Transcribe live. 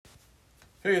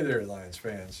Hey there, Lions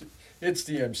fans. It's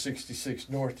the M66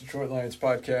 North Detroit Lions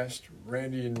podcast.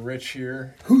 Randy and Rich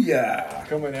here. Hoo-yah!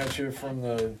 Coming at you from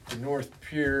the North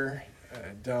Pier,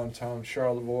 downtown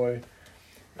Charlevoix.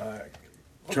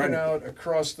 Looking out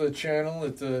across the channel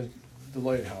at the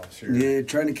lighthouse here. Yeah,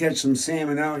 trying to catch some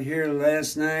salmon out here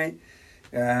last night.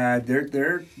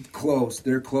 They're close.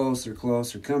 They're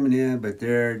coming in, but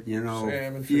they're,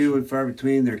 Salmon few fishing. and far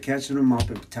between. They're catching them up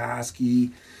in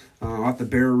Petoskey, off the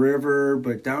Bear River,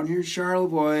 but down here in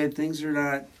Charlevoix, things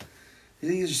are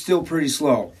still pretty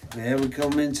slow. They haven't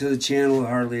come into the channel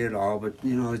hardly at all, but,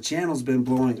 the channel's been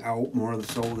blowing out more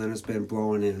so than it's been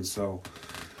blowing in, so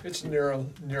It's a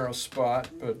narrow spot,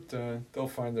 but they'll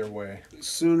find their way.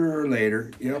 sooner or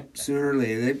later,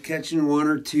 they're catching one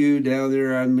or two down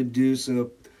there on Medusa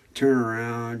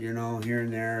turnaround, here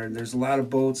and there. And there's a lot of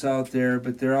boats out there,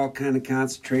 but they're all kind of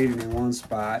concentrated in one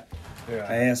spot. I Yeah.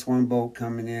 asked one boat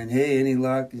coming in, hey, any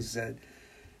luck? He said,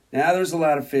 now there's a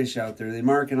lot of fish out there. They're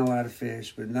marking a lot of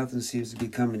fish, but nothing seems to be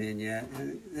coming in yet.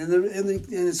 And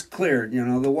it's cleared.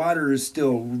 The water is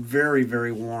still very,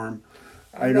 very warm.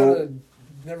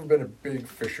 Never been a big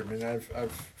fisherman.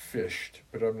 I've fished,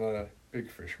 but I'm not a big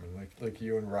fisherman like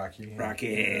you and Rocky.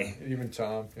 Rocky. And even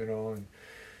Tom,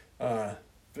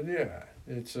 but yeah,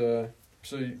 it's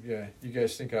so yeah, you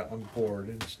guys think I'm bored,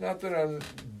 and it's not that I'm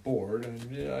bored,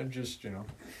 and I just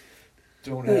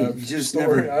don't Hey, have you just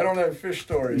story. never- I don't have fish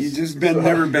stories. You just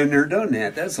never been there, done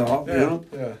that. That's all.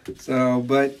 Yeah. So,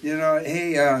 but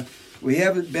hey, we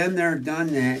haven't been there,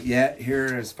 done that yet here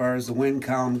as far as the win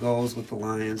column goes with the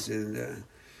Lions, and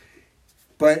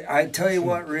but I tell you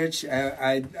what, Rich,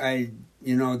 I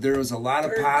there was a lot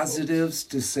of Very positives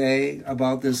to say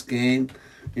about this game.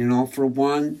 For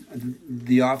one,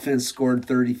 the offense scored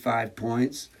 35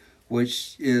 points,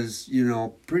 which is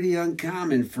pretty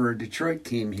uncommon for a Detroit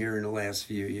team here in the last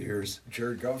few years.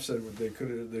 Jared Goff said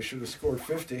they should have scored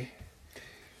 50.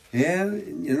 Yeah,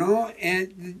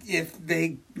 and if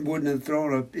he wouldn't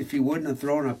have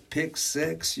thrown a pick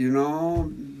six,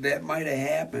 that might have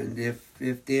happened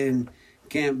if Dan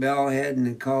Campbell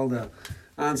hadn't called a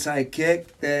onside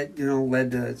kick that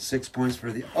led to 6 points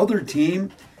for the other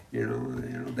team.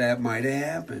 That might have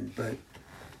happened, but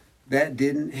that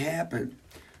didn't happen.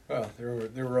 Well,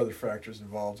 there were other factors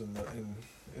involved in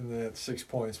that 6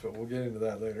 points, but we'll get into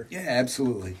that later. Yeah,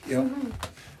 absolutely. Yep.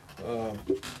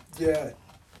 Yeah,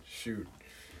 shoot.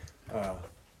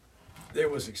 It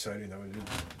was exciting though.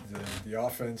 The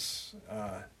offense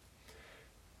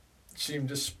seemed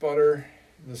to sputter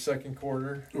in the second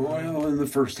quarter. Well, in the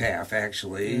first half,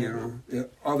 actually,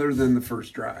 other than the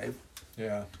first drive.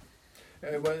 Yeah,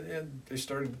 and they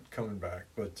started coming back,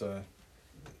 but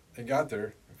they got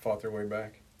there, fought their way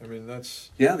back. I mean,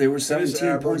 Yeah, they were that is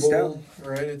 17 points down.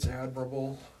 right? It's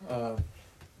admirable. I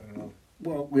don't know.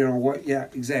 Well, what? Yeah,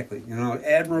 exactly.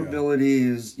 Admirability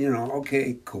is,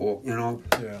 okay, cool.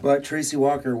 Yeah. But Tracy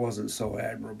Walker wasn't so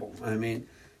admirable. I mean,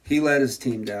 he let his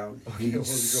team down. He We'll go right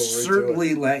to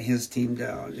certainly let his team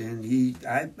down, and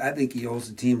I think he owes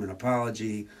the team an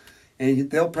apology, and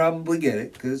they'll probably get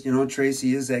it because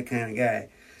Tracy is that kind of guy.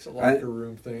 It's a locker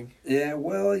room thing. Yeah,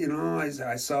 well,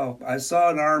 I saw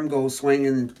an arm go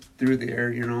swinging through the air,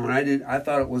 and I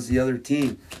thought it was the other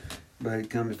team.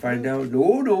 But come to find out,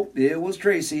 no, it was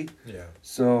Tracy. Yeah.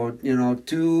 So,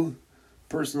 2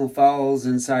 personal fouls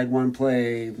inside one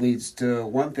play leads to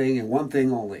one thing and one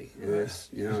thing only. And it's,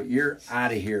 you're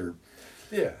out of here.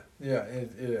 Yeah.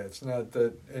 It's not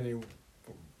that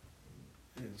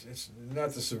it's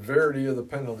not the severity of the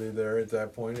penalty there at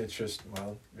that point. It's just,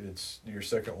 it's your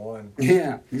second one.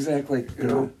 Yeah, exactly.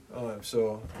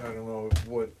 So I don't know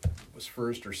what was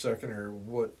first or second or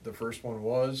what the first one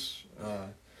was.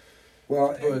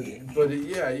 Well, But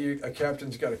yeah, a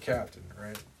captain's got a captain,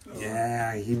 right?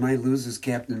 yeah, he might lose his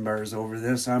captain bars over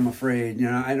this, I'm afraid.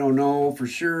 I don't know for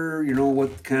sure,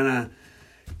 what kind of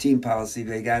team policy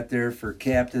they got there for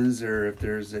captains or if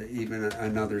there's even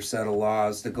another set of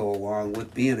laws to go along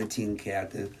with being a team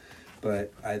captain.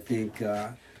 But I think...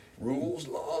 Rules,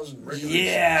 laws, and regulations.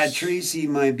 yeah, Tracy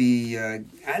might be... I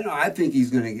don't know, I think he's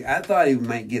going to... I thought he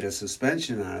might get a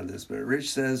suspension out of this, but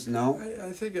Rich says no.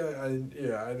 I think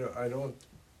I don't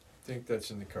think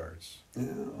that's in the cards.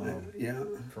 Yeah.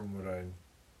 From what I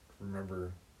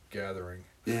remember gathering.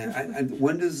 Yeah,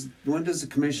 when does the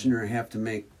commissioner have to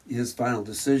make his final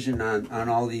decision on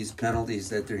all these penalties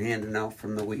that they're handing out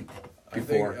from the week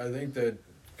before? I think that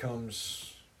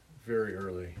comes very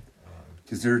early.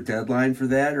 Is there a deadline for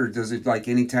that, or does it like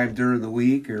any time during the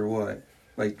week, or what?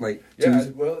 Like Yeah,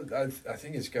 Tuesday, well, I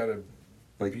think it's got to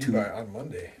like be on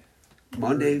Monday.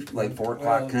 Monday, like 4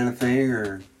 o'clock kind of thing,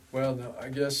 or Well, no, I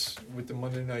guess with the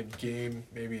Monday night game,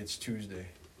 maybe it's Tuesday.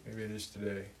 Maybe it is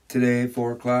today. Today,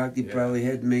 4 o'clock, he Yeah. probably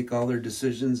had to make all their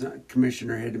decisions.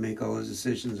 Commissioner had to make all his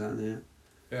decisions on that.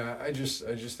 Yeah, I just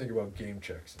think about game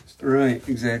checks and stuff. Right,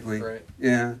 exactly. Right.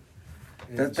 Yeah.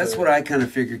 And That's what I kind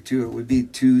of figured too. It would be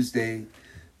Tuesday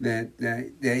that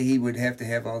he would have to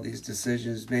have all these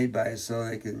decisions made by, so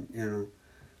they can,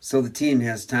 so the team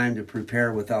has time to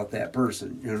prepare without that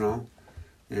person,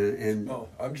 and Oh,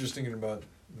 I'm just thinking about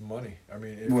the money. I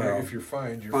mean, if you're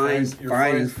fined, you're fines-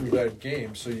 fined for that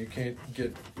game, so you can't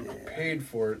get paid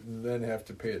for it and then have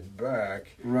to pay it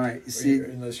back. right. See,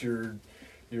 Unless your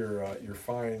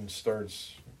fine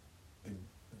starts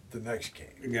the next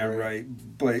game. yeah, right.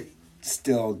 But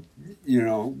still,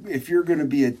 if you're going to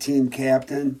be a team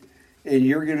captain and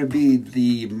you're going to be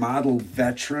the model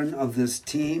veteran of this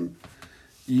team,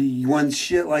 when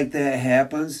shit like that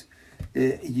happens,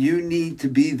 you need to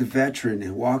be the veteran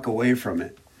and walk away from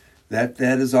it. That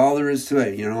is all there is to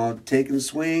it. Taking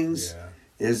swings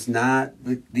is not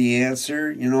the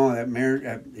answer.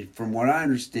 From what I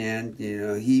understand,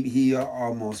 he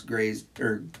almost grazed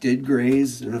or did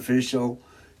graze an official,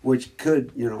 which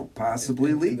could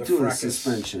possibly lead to a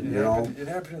suspension. It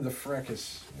happened in the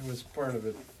fracas. It was part of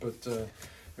it, but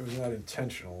it was not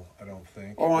intentional. I don't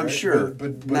think. Oh, I'm right? Sure,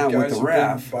 but not with the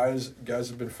ref. Guys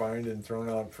have been fined and thrown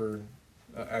out for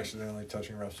accidentally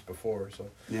touching refs before. So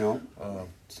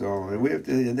So we have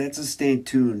to. That's a stay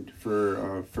tuned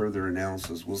for further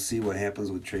analysis. We'll see what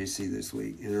happens with Tracy this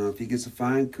week. If he gets a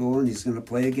fine, cool, and he's going to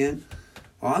play again,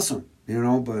 awesome.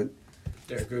 But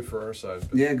yeah, good for our side.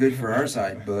 yeah, good for our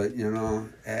side. But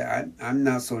I'm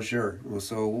not so sure.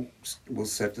 So we'll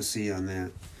have to see on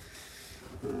that.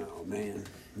 Oh man,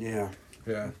 yeah.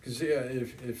 Yeah, because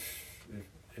if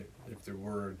there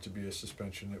were to be a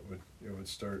suspension, it would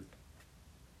start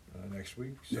next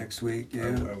week. So Next week,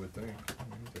 yeah. I would think.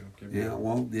 They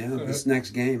don't give you This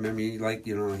next game. I mean,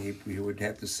 he would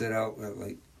have to sit out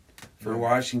for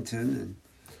Washington, and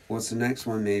what's the next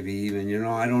one? Maybe even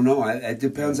I don't know. It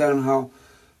depends on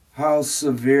how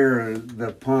severe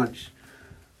the punch,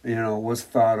 was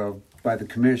thought of by the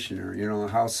commissioner.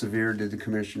 How severe did the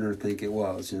commissioner think it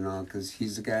was? Because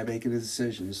he's the guy making the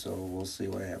decision. So we'll see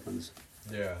what happens.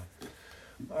 Yeah.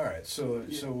 All right. So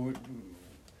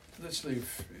let's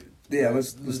leave. Yeah,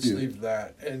 let's leave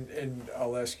that, and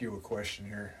I'll ask you a question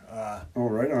here. Oh,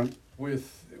 right on.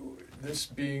 With this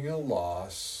being a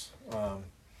loss,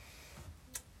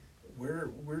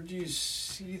 where do you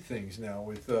see things now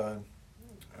with the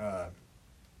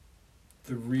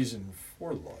reason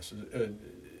for the loss?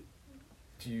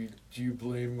 Do you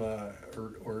blame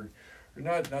or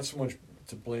not so much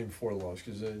to blame for the loss,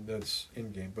 because that's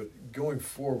in game, but going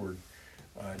forward,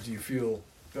 do you feel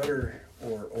better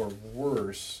or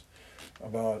worse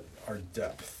about our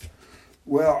depth?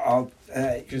 Well,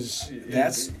 because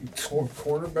that's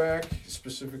cornerback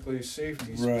specifically,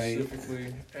 safety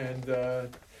specifically, and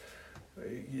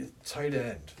tight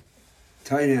end.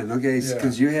 Tight end, okay,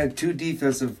 because you had two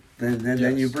defensive,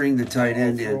 then you bring the tight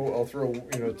end in. I'll throw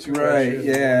two. Right,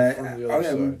 yeah. From the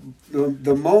other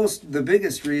side. The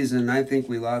biggest reason I think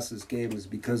we lost this game is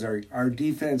because our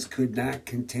defense could not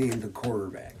contain the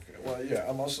quarterback. Well, yeah,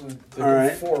 I'm also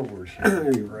thinking forward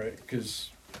here, right?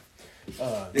 Because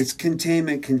it's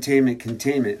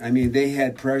containment. I mean, they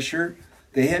had pressure.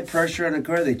 They had pressure on the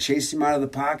quarterback. They chased him out of the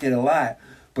pocket a lot,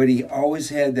 but he always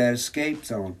had that escape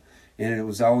zone, and it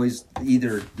was always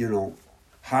either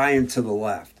high and to the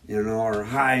left, or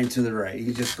high and to the right.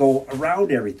 You just go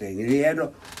around everything, and he had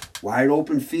a wide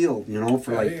open field,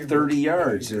 for 30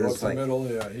 yards. And it's the middle,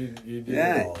 he did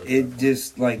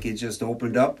it just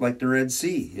opened up like the Red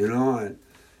Sea,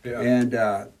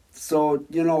 And so,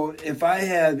 if I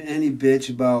have any bitch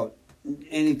about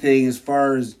anything as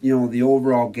far as, the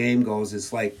overall game goes,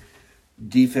 it's like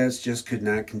defense just could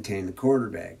not contain the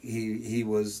quarterback. He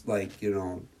was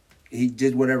he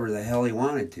did whatever the hell he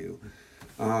wanted to.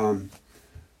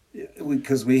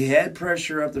 Because we had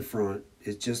pressure up the front,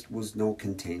 it just was no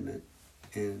containment,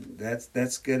 and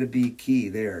that's got to be key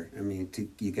there. I mean,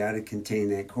 you got to contain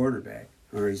that quarterback,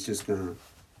 or he's just gonna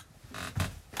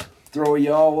throw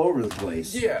you all over the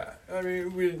place. Yeah, I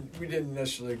mean, we didn't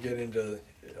necessarily get into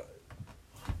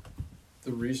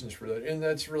the reasons for that, and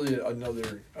that's really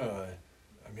another.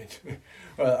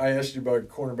 I asked you about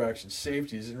cornerbacks and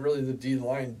safeties, and really the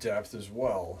D-line depth as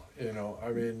well. I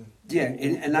mean, yeah,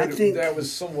 and I think that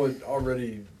was somewhat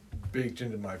already baked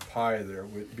into my pie there,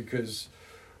 because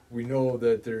we know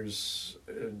that there's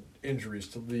injuries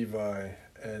to Levi,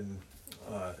 and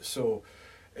so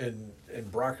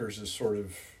Brockers is sort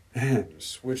of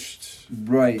switched.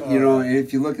 Right. And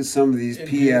if you look at some of these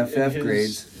PFF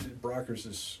grades, Brockers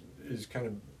is kind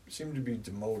of seemed to be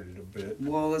demoted a bit.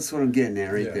 Well, that's what I'm getting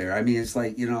at right there. I mean, it's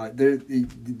like,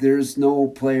 there's no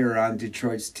player on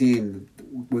Detroit's team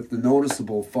with the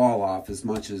noticeable fall off as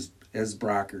much as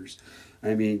Brockers.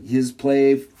 I mean, his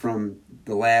play from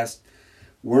the last,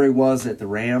 where he was at the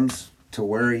Rams to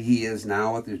where he is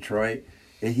now at Detroit,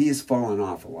 and he has fallen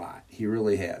off a lot. He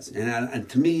really has. And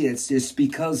to me, it's just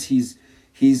because he's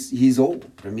old.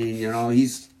 I mean,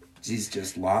 he's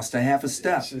just lost a half a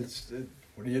step.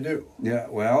 What do you do? Yeah,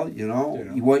 well,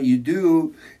 what you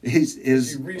do is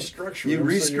you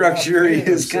restructure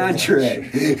his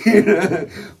contract,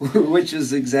 which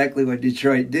is exactly what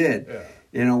Detroit did. Yeah.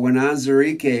 When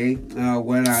Onwuzurike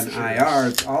went on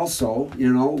IR, also,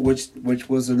 which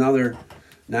was another,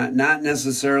 not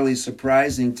necessarily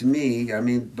surprising to me. I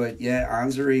mean, but yeah,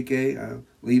 Onwuzurike,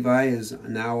 Levi is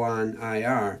now on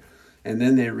IR, and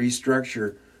then they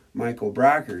restructure Michael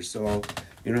Brockers. So.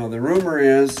 The rumor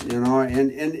is, and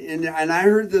I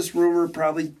heard this rumor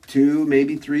probably 2,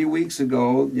 maybe 3 weeks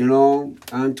ago,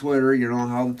 on Twitter,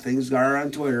 how things are on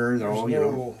Twitter. There's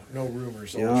no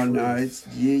rumors, all truth. No, it's,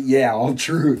 all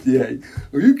truth, yeah.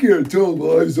 Well, you can't tell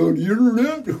lies on the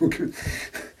internet.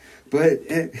 But,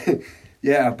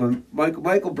 but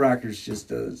Michael Brockers just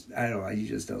does, I don't know, he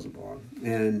just doesn't belong.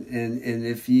 And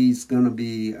if he's going to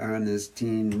be on this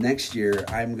team next year,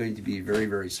 I'm going to be very,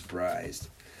 very surprised.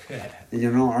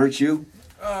 Aren't you?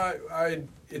 I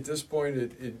at this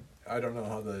point, I don't know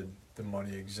how the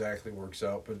money exactly works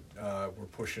out, but we're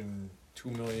pushing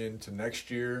 $2 million to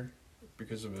next year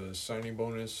because of a signing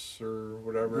bonus or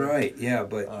whatever. Right. Yeah,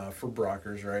 but for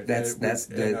Brockers, right?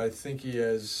 And I think he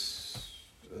has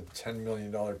a $10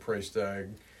 million price tag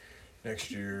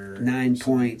next year. 9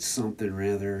 point something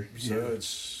rather. So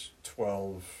it's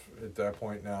 12 at that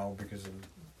point now because of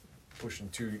pushing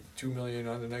 $2 million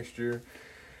on the next year.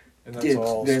 And that's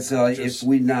all. If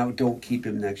we now don't keep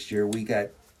him next year, we got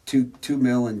 $2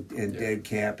 million in dead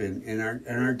cap, and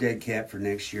our dead cap for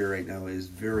next year right now is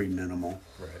very minimal.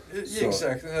 Right.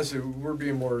 Exactly. That's it. We're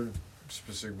being more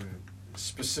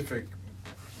specific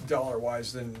dollar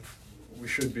wise than we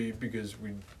should be because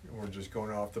we're just going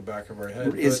off the back of our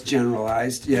head. It's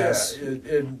generalized, yes.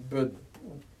 Yeah. But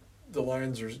the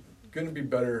Lions are going to be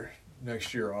better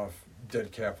next year off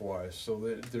dead cap wise, so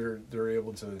they're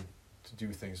able to do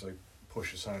things like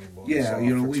push a signing bonus. Yeah,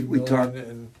 we talked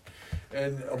and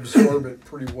absorb it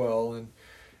pretty well,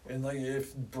 and like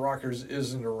if Brockers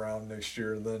isn't around next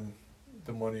year, then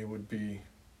the money would be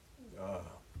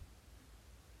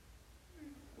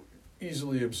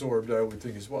easily absorbed, I would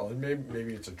think as well. And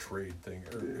maybe it's a trade thing,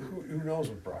 or who knows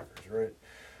with Brockers, right?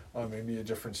 Maybe a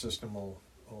different system will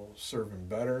serve him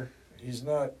better. He's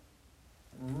not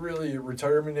really at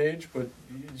retirement age, but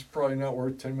he's probably not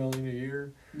worth $10 million a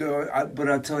year. No, but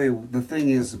I'll tell you, the thing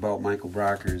is about Michael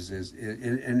Brockers is,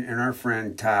 and our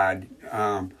friend Todd,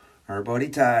 our buddy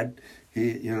Todd,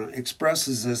 he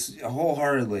expresses this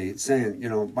wholeheartedly, saying,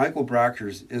 Michael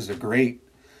Brockers is a great,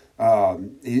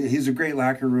 he's a great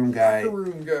locker room guy,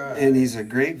 and he's a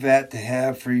great vet to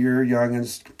have for your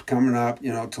youngins coming up,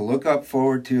 to look up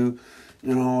forward to,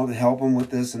 to help them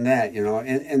with this and that,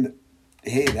 and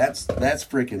hey, that's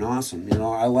freaking awesome.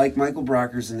 I like Michael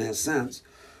Brockers in that sense.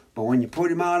 But when you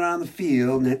put him out on the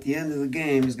field, and at the end of the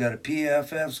game, he's got a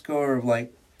PFF score of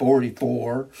like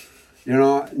 44,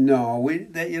 no,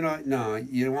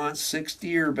 you want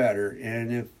 60 or better.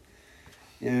 And if,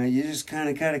 you just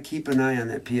kind of keep an eye on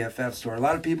that PFF score. A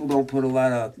lot of people don't put a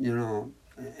lot of,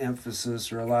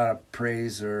 emphasis or a lot of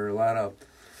praise or a lot of,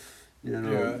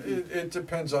 it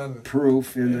depends on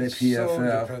proof in the PFF. So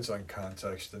it depends on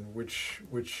context and which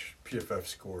PFF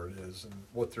score it is and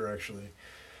what they're actually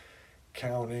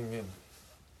counting and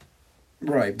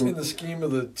right in the scheme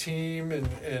of the team and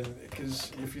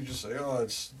because if you just say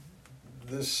it's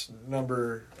this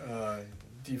number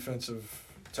defensive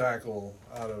tackle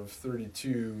out of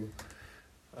 32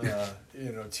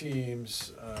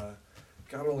 teams,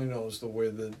 God only knows the way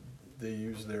that they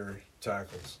use their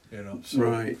tackles, so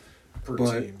right. Per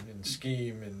team and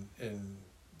scheme and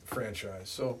franchise.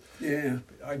 So yeah,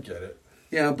 I get it.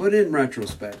 Yeah, but in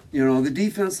retrospect, the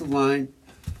defensive line,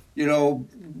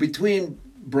 between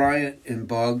Bryant and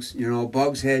Buggs,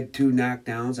 Buggs had 2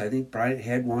 knockdowns. I think Bryant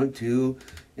had 1, 2,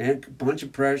 and a bunch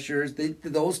of pressures.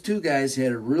 Those 2 guys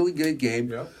had a really good game.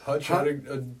 Yeah, Hutch had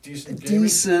a decent game.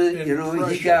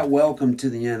 He got welcomed to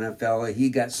the NFL. He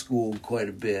got schooled quite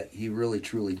a bit. He really,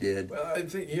 truly did. Well, I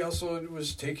think he also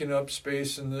was taking up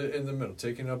space in the middle,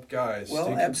 taking up guys.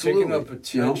 Well, absolutely. Taking up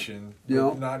attention,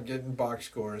 but not getting box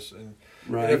scores. And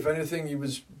if anything, he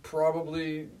was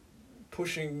probably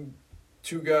pushing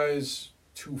two guys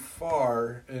too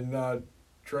far and not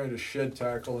trying to shed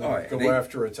tackle and go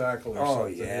after a tackle or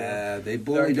something. Yeah, they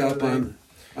bullied up on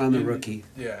the rookie.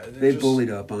 Yeah, they bullied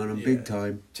up on him big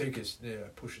time. Pushes.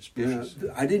 Yeah,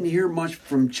 I didn't hear much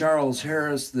from Charles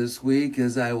Harris this week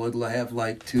as I would have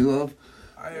liked to have.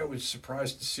 I was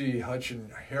surprised to see Hutch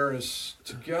and Harris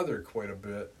together quite a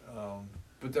bit,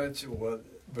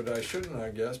 but I shouldn't, I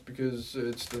guess, because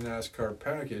it's the NASCAR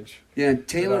package. Yeah,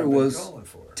 Taylor was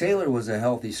a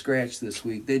healthy scratch this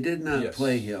week. They did not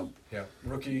play him. Yeah,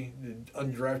 rookie,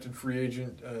 undrafted free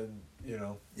agent.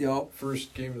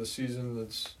 First game of the season.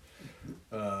 That's,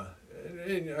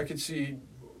 and I could see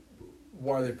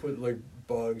why they put like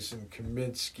Buggs and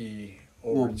Kaminsky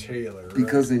over Taylor, right?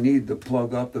 Because they need to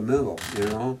plug up the middle,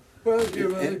 Well,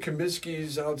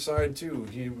 Kaminsky's outside too.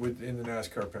 He in the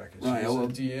NASCAR package. Right. He's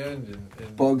at the end,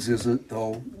 and Buggs isn't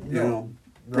though.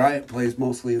 Bryant plays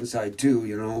mostly inside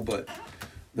too. But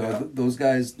those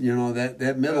guys,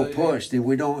 that middle push. If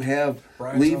we don't have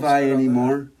Bryant's Levi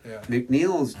anymore,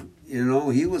 McNeil's,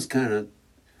 he was kind of.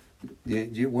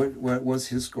 What was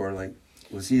his score like?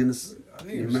 Was he in the? I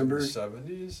think he was in the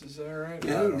 70s. Is that right?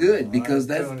 Yeah, good, because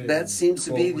that seems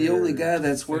to be the only guy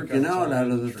that's working out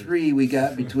of the three we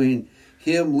got between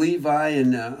him, Levi,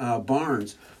 and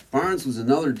Barnes. Barnes was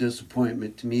another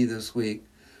disappointment to me this week.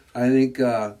 I think,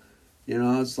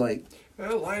 it's like...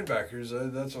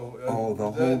 linebackers, that's the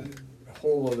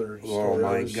whole other story. Oh,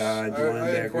 my God. I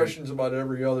had questions about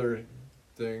every other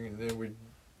thing, and then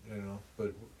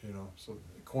so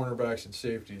cornerbacks and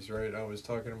safeties, right? I was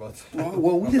talking about that.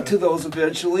 Well, we'll get to those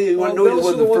eventually.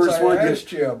 Those are the ones I asked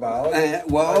you about. I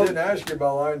didn't ask you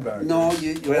about linebackers. No,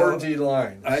 or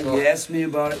D-line. You asked me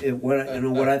about it,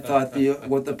 what I thought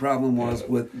what the problem was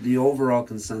with the overall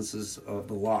consensus of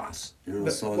the loss.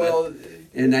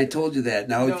 And I told you that.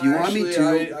 Now, if you want me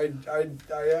to,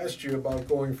 I asked you about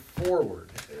going forward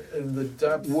and the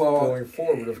depth going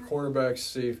forward of cornerbacks,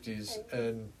 safeties,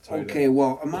 and tight end. Okay,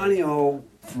 well, Amani O,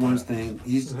 for one thing,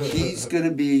 he's going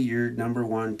to be your number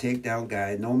one takedown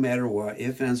guy, no matter what,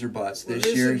 if ends or buts. This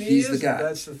year, he's the guy.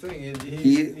 That's the thing.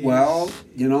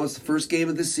 It's the first game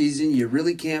of the season. You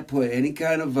really can't put any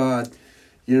kind of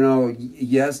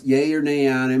yay or nay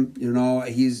on him.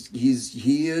 He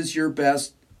is your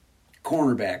best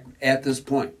cornerback at this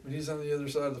point. But he's on the other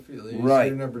side of the field. He's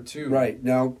your number two. Right.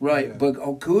 Now, Yeah. But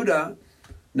Okudah,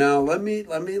 now let me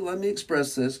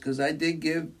express this, because I did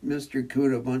give Mr.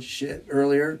 Okudah a bunch of shit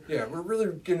earlier. Yeah, we're really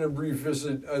going to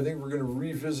revisit. I think we're going to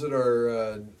revisit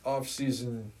our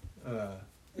off-season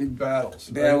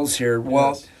battles. Battles here.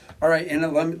 Well, all right,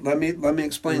 and let me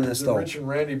explain this though. Rich and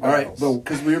Randy battles. All right,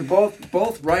 because we were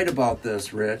both right about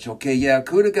this, Rich. Okay, yeah,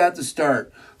 Okudah got the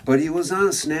start, but he was on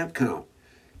a snap count.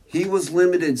 He was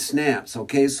limited snaps,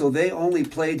 okay? So they only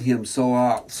played him so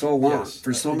long,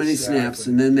 for so many snaps,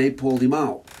 and then they pulled him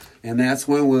out. And that's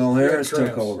when Will Harris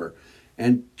took over.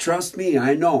 And trust me,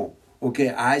 I know. Okay,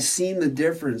 I seen the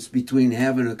difference between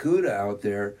having Okudah out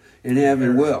there and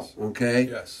having Will, okay?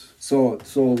 Yes. So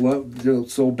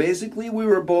basically we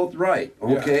were both right,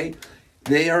 okay? Yeah.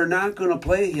 They are not going to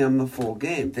play him the full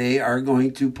game. They are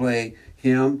going to play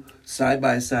him side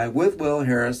by side with Will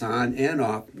Harris on and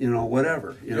off,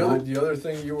 whatever. The other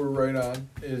thing you were right on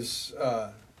is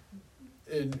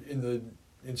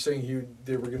in saying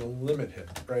they were going to limit him,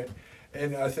 right?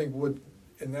 And I think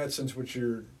in that sense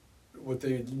what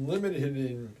they limited him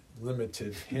in,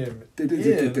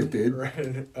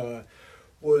 right,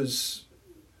 was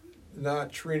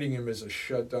not treating him as a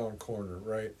shutdown corner,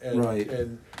 right?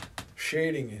 And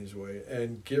shading his way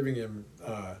and giving him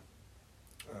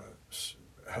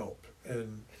help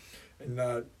and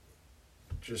not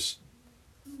just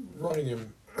running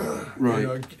him,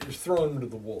 right? Throwing him to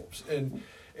the wolves. And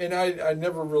I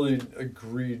never really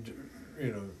agreed,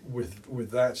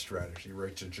 with that strategy,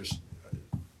 right? To just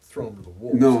throw him to the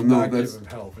wolves. Not give him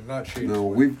help and not shade.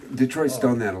 No, Detroit's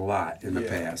done that a lot in the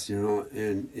past,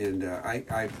 and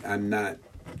I'm not.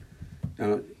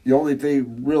 The only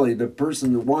thing really, the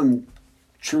one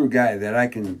true guy that I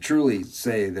can truly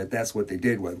say that's what they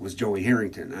did with was Joey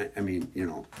Harrington. I mean,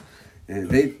 and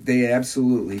they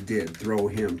absolutely did throw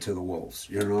him to the wolves,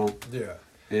 Yeah.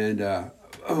 And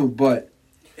but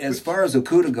as far as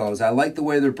Okudah goes, I like the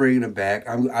way they're bringing him back.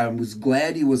 I was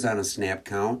glad he was on a snap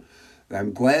count.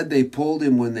 I'm glad they pulled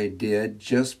him when they did,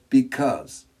 just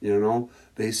because,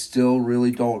 they still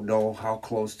really don't know how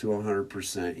close to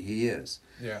 100% he is.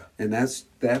 Yeah. And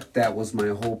that was my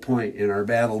whole point in our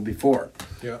battle before.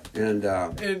 Yeah. And I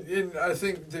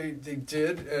think they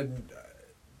did, and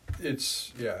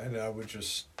it's, and I would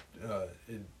just,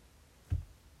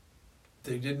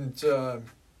 they didn't,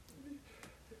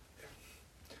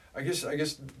 I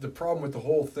guess the problem with the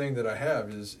whole thing that I have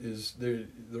is they're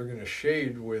going to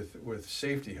shade with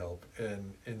safety help,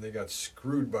 and they got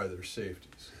screwed by their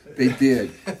safeties. They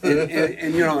did,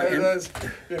 and you know, and that's,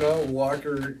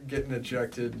 Walker getting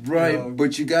ejected, right?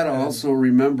 But you got to also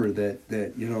remember that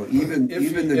even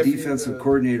the defensive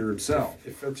coordinator himself,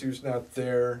 if Fettu's not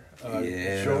there,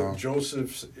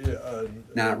 Joseph's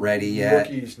not ready yet.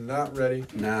 Rookie's not ready.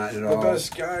 Not at all. The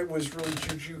best guy was really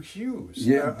Juju Hughes.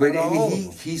 Yeah, but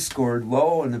he scored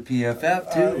low in the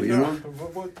PFF too.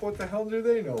 What the hell do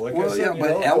they know? Like well, I said,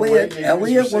 but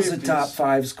Elliott was a top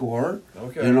 5 scorer.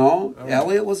 Okay.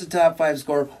 Elliott was a top 5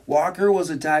 scorer. Walker was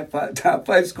a top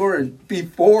 5 scorer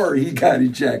before he got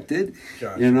ejected.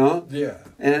 Gotcha. Yeah.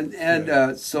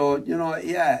 And so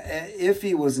if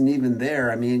he wasn't even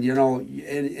there, I mean, he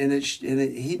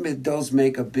does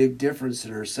make a big difference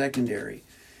in our secondary,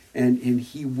 and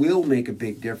he will make a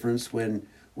big difference when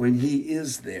he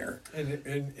is there.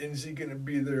 And is he going to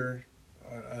be there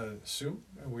soon?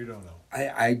 We don't know.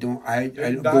 I don't.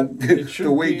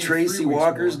 The way Tracy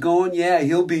Walker's going,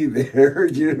 he'll be there.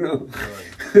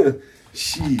 Right.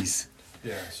 Jeez.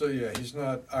 Yeah. So he's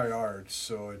not IR,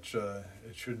 so it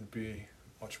shouldn't be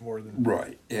much more than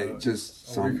right.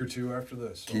 Just a week or two after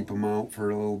this. So. Keep him out for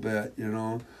a little bit,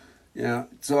 Yeah.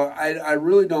 So I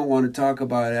really don't want to talk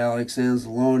about Alex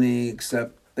Anzalone,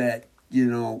 except that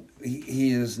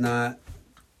he is not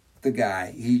the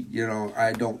guy.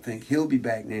 I don't think he'll be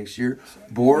back next year.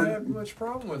 Board didn't have much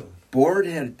problem with him. Board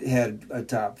had a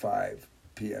top 5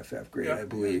 PFF grade, I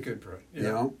believe. Good, right?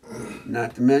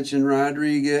 Not to mention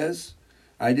Rodriguez.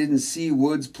 I didn't see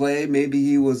Woods play. Maybe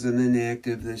he was an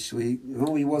inactive this week.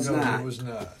 No, he was not. No, he was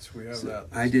not. We have that.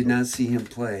 I did not see him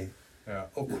play. Yeah,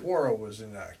 Okwara was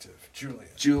inactive.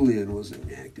 Julian was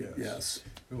inactive. Yes.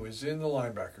 Who was in the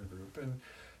linebacker group, and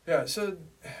so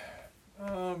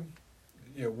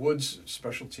Woods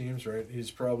special teams, right? He's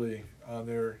probably on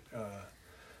there.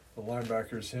 The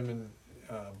linebackers, him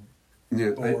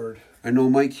and Board. I know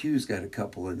Mike Hughes got a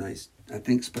couple of nice, I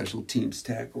think, special teams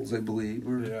tackles, I believe.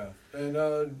 And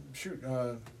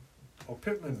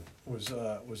Pittman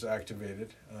was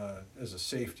activated as a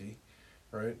safety,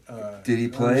 right? Did he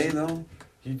play though?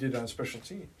 He did on special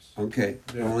teams. Okay,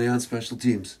 only on special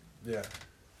teams. Yeah.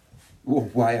 Well,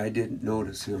 why I didn't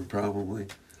notice him, probably.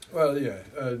 Well,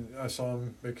 I saw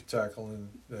him make a tackle,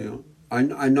 and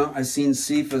I know. I seen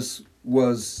Cephas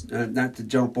was not to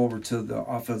jump over to the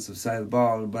offensive side of the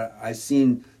ball, but I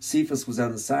seen Cephas was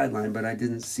on the sideline, but I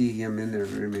didn't see him in there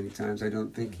very many times. I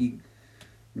don't think he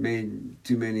made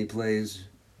too many plays.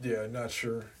 Yeah, not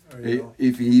sure.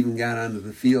 If he even got onto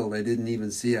the field, I didn't even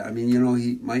see it. I mean,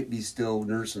 he might be still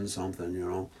nursing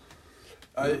something.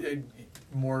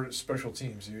 More special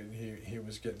teams. He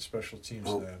was getting special teams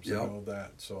snaps. I know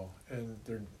that. So, and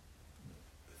they're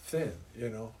thin,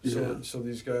 So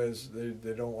these guys,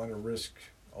 they don't want to risk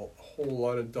a whole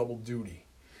lot of double duty.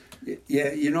 Yeah,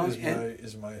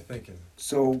 is my thinking.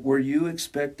 So, were you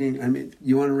expecting? I mean,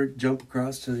 you want to jump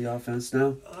across to the offense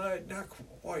now? Not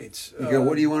quite.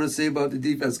 What do you want to say about the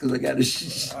defense? Because I got a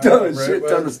shit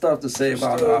ton of stuff to say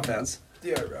about the offense.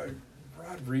 Yeah,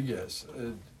 Rodriguez,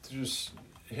 just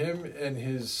him and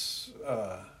his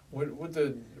what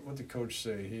did the coach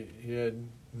say? He had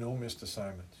no missed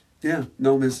assignments. Yeah,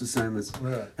 no missed assignments.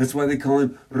 Yeah. That's why they call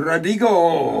him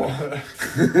Radigo.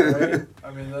 Right?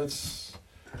 I mean,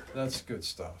 that's good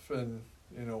stuff. And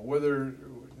whether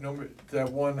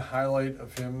that one highlight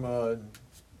of him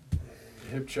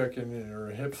hip checking or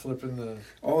hip flipping the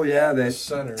that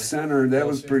center that Kelsey.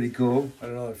 Was pretty cool. I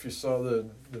don't know if you saw the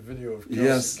video of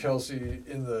Kelsey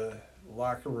in the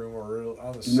locker room or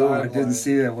on the sideline. No, I didn't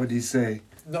see that. What did he say?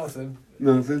 Nothing.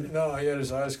 No, he had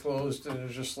his eyes closed and it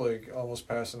was just like almost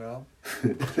passing out.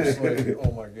 Just like,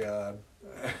 oh my God.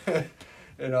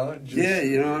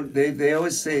 They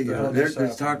always say,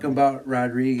 they're talking about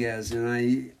Rodriguez,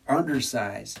 he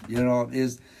undersized,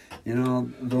 is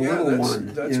the little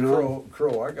one. That's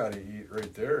crow I got to eat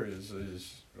right there is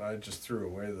I just threw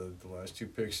away the last 2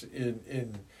 picks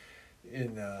in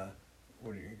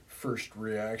first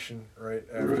reaction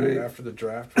after the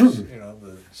draft was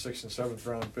the 6th and 7th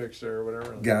round picks there or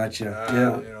whatever.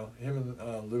 Gotcha. Him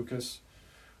and Lucas.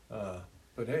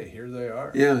 But hey, here they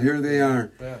are. Yeah, here they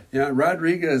are. Yeah,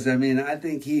 Rodriguez. I mean, I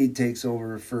think he takes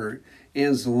over for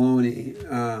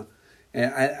Anzalone.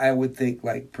 I would think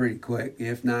pretty quick,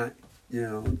 if not,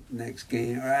 next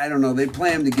game. I don't know. They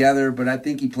play him together, but I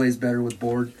think he plays better with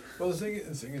Board. Well, the thing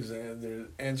is,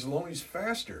 Anzalone's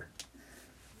faster.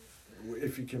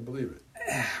 If you can believe it.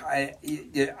 I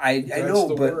know,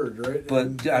 the but word, right?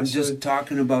 But I'm just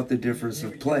talking about the difference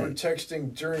of play. You were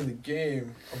texting during the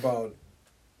game about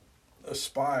a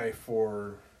spy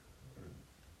for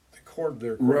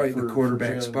Right, the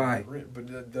quarterback Jalen spy.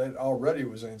 But that already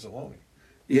was Anzalone.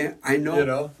 Yeah, I know. You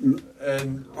know,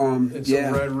 and so yeah.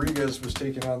 Rodriguez was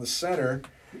taking on the center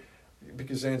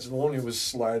because Anzalone was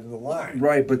sliding the line.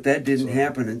 Right, but that didn't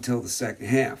happen until the second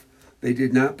half. They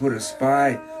did not put a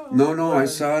spy. No, I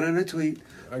saw it in a tweet.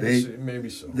 I guess maybe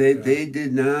so. They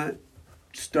did not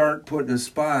start putting a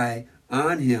spy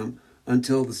on him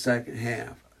until the second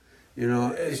half. You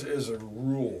know, as a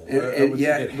rule, and I would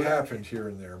yeah, think it happened here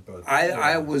and there, but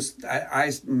I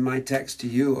my text to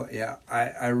you. Yeah,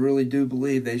 I really do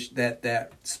believe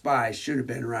that spy should have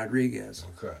been Rodriguez.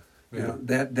 Okay, yeah. You know,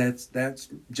 that's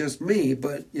just me,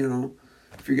 but you know,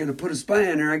 if you're going to put a spy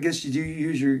in there, I guess you do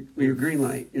use your green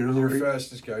light. You know, your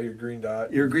fastest guy, your green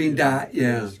dot. Your green dot,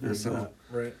 yeah. Green so dot,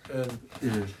 right,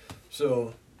 and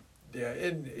so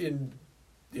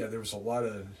yeah, there was a lot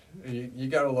of you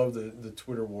got to love the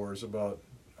Twitter wars about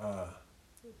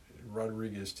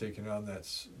Rodriguez taking on the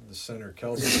center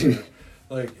Kelce.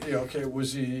 Like, okay,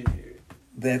 was he?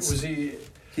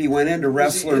 He went into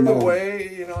wrestler mode. In the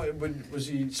way, you know, was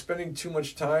he spending too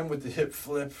much time with the hip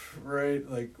flip, right?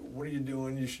 Like, what are you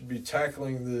doing? You should be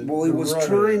tackling the Well, he was runner.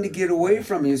 trying to get away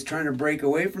from him. He was trying to break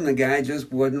away from the guy,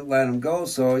 just wouldn't let him go.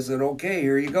 So he said, okay,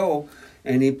 here you go.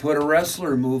 And he put a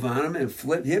wrestler move on him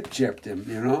and hip chipped him,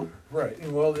 you know? Right.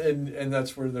 And well, and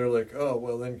that's where they're like, oh,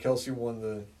 well, then Kelce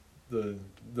won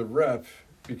the rep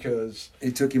because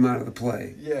it took him out of the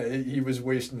play. Yeah, he was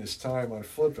wasting his time on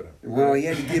flipping him. Well, you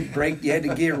had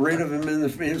to get rid of him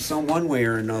in some one way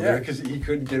or another. Yeah, because he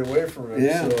couldn't get away from him.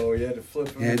 Yeah. So he had to flip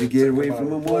him. You had to get away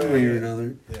from him one way or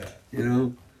another. Yeah. You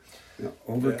know?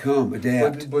 Overcome,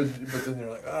 adapt. But then they're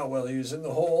like, oh, well, he was in the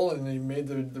hole and he made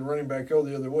the running back go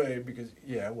the other way because,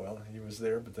 he was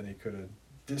there, but then he could have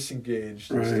disengaged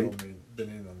and still been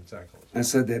in on the tackle. I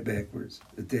said that backwards.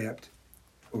 Adapt,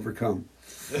 overcome.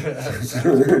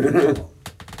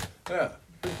 Yeah.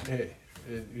 Hey,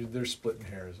 they're splitting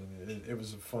hairs, and it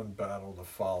was a fun battle to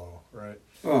follow, right?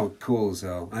 Oh, cool as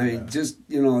hell. I mean, just,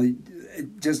 you know,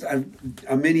 just a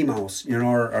Minnie Mouse, you know,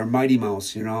 or Mighty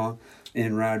Mouse, you know,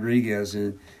 and Rodriguez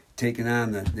and taking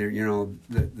on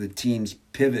the team's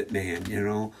pivot man, you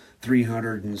know,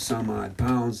 300 and some odd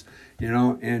pounds, you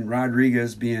know, and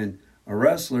Rodriguez being a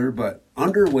wrestler but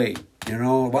underweight, you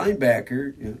know,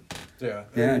 linebacker. You know.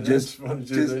 Yeah. That's funny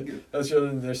too. That's the other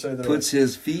thing they say. Puts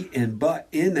his feet and butt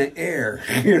in the air,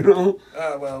 you know.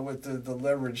 Well, with the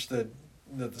leverage that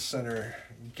the center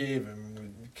gave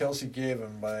him, Kelce gave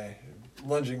him by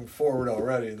lunging forward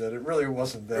already, that it really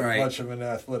wasn't that much of an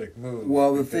athletic move.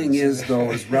 Well, the thing is,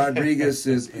 though, is Rodriguez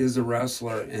is a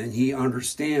wrestler, and he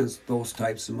understands those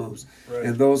types of moves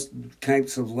and those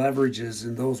types of leverages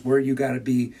and those where you got to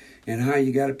be and how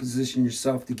you got to position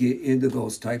yourself to get into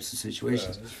those types of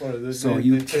situations. Yeah, it's funny. So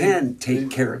you can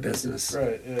take care of business.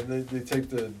 Right, yeah, they take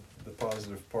the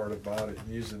positive part about it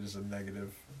and use it as a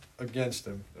negative against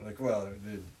him. They're like, well,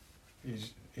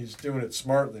 he's doing it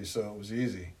smartly, so it was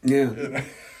easy. Yeah. You know?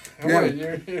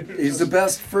 Yeah. He's the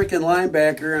best freaking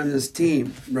linebacker on this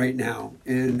team right now.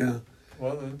 And,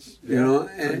 well, that's, you know,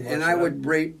 and I would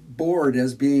rate Board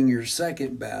as being your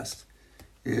second best.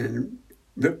 And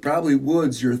probably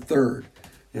Woods your third,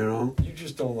 you know. You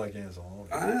just don't like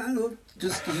Anzalone. I don't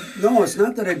no, it's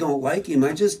not that I don't like him.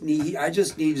 I just need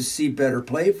to see better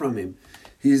play from him.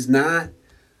 He's not.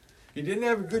 He didn't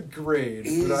have a good grade,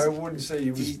 but I wouldn't say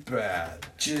he was bad.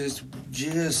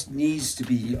 Just needs to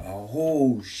be a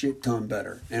whole shit ton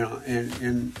better,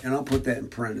 and I'll put that in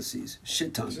parentheses,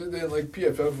 shit ton. So then, like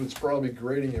PFF was probably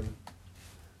grading him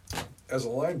as a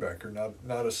linebacker,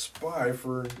 not a spy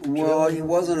for. Well, he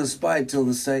wasn't a spy till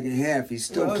the second half. He's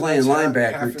still playing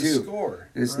linebacker half too. Score,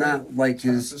 it's not like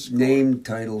his name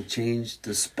title changed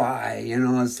to spy. You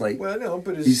know, it's like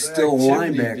but he's still a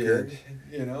linebacker. Did,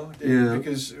 you know,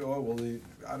 because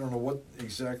I don't know what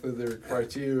exactly their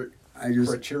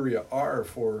criteria are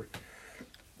for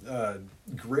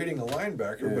grading a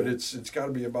linebacker, but it's got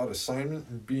to be about assignment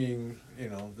and being, you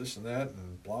know, this and that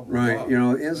and blah blah blah. Right, you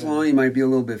know, Anzalone might be a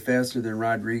little bit faster than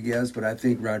Rodriguez, but I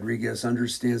think Rodriguez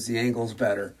understands the angles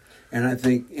better, and I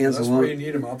think Anzalone. That's why you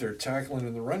need him out there tackling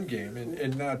in the run game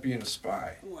and not being a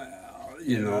spy. Well,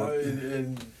 you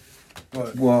know.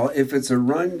 But, well, if it's a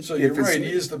run... So you're right,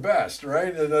 he is the best,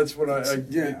 right? And that's what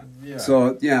yeah.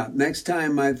 So, next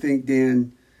time I think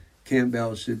Dan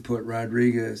Campbell should put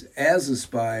Rodriguez as a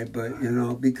spy, but, you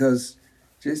know, because...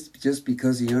 Just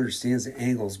because he understands the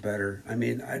angles better. I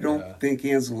mean, I don't think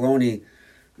Anzalone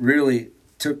really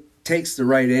takes the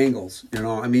right angles, you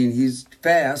know. I mean, he's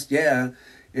fast, but,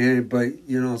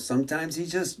 you know, sometimes he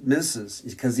just misses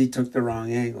because he took the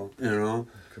wrong angle, you know.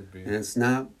 Could be. And it's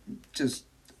not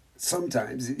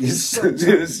sometimes. It's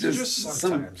Sometimes, just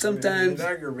sometimes. sometimes it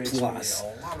aggravates plus. me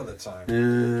a lot of the time.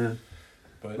 Yeah.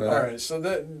 But Well, all right, so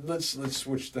let's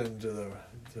switch then to the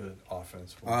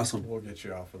offense. Awesome. We'll get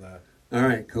you off of that. All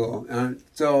right, cool.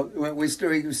 So we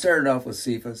started off with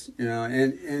Cephas,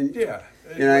 and Yeah.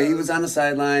 he was on the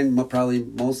sideline, probably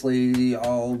mostly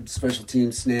all special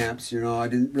team snaps. I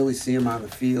didn't really see him on the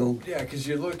field. Yeah, because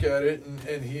you look at it,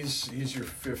 and he's your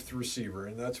fifth receiver,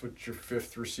 and that's what your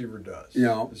fifth receiver does.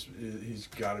 Yeah. He's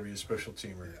got to be a special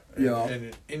teamer. Yeah. And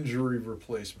an injury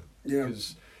replacement. Yeah.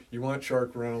 Because you want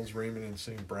Chark, Reynolds, Raymond, and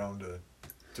St. Brown to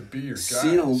be your guys.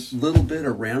 Seen a little bit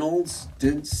of Reynolds.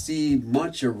 Didn't see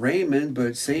much of Raymond,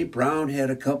 but St. Brown had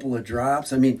a couple of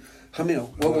drops. I mean, how many?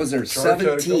 What was there? Chark had a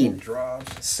couple 17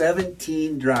 drops.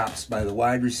 17 drops by the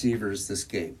wide receivers this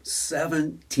game.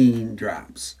 17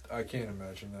 drops. I can't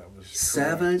imagine that was correct.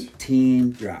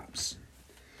 17 drops.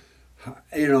 How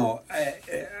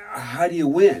do you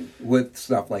win with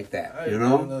stuff like that?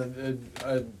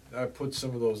 I put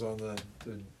some of those on the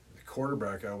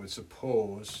quarterback, I would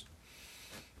suppose.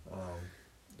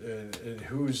 And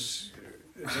who's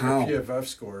it's like a PFF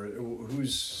score?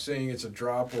 Who's saying it's a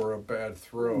drop or a bad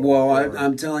throw? Well,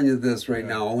 I'm telling you this right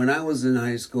now. When I was in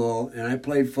high school and I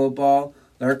played football,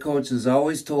 our coaches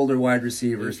always told their wide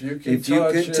receivers, if you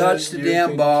can touch the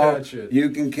damn ball, you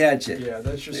can catch it. Yeah,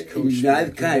 that's just coach.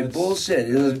 That's kind of bullshit.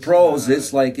 In the pros,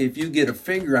 it's like if you get a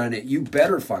finger on it, you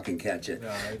better fucking catch it.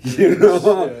 At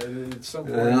some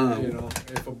point,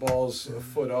 if a ball's a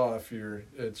foot off,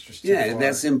 it's just too far.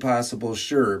 That's impossible,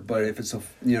 sure. But if it's But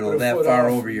that far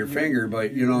over your finger,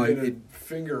 but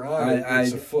finger on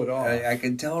it's a foot off. I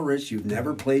can tell, Rich, you've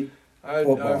never played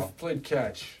football. I've played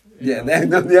catch.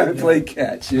 I played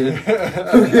catch. Yeah.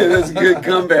 Okay, that's a good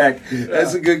comeback.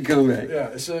 That's a good comeback.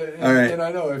 Yeah. So, all right. And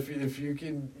I know if you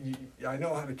can, I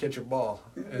know how to catch a ball,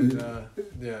 and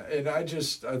and I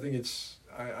think it's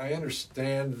I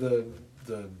understand the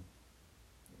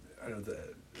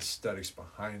aesthetics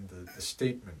behind the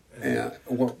statement. And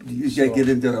well, you got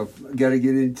to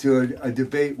get into a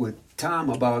debate with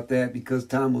Tom about that because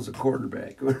Tom was a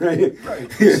quarterback, right?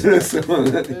 Right.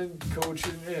 And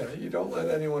coaching, you don't let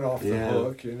anyone off the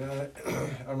hook.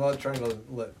 I'm not trying to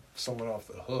let someone off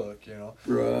the hook.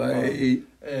 Right.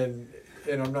 And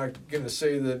I'm not going to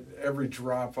say that every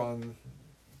drop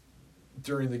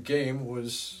during the game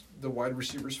was the wide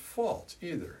receiver's fault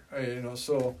either.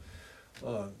 So.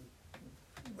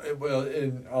 Well,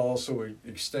 and I'll also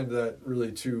extend that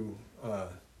really to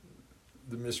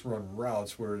the misrun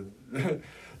routes where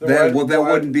that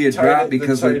wouldn't be a drop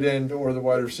because the tight end or the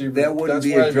wide receiver. That wouldn't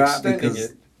be a drop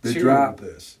because the drop.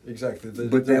 This exactly,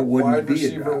 but that wouldn't wide be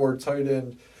receiver a drop. or tight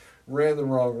end ran the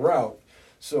wrong route,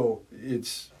 so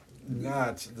it's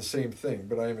not the same thing.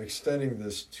 But I am extending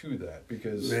this to that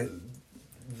because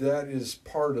that is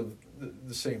part of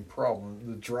the same problem: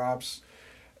 the drops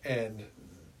and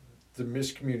the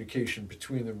miscommunication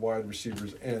between the wide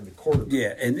receivers and the quarterback.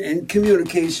 Yeah, and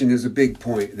communication is a big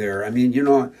point there. I mean,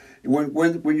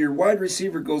 when your wide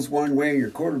receiver goes one way and your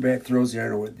quarterback throws the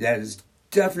other way, that is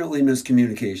definitely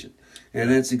miscommunication. And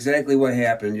that's exactly what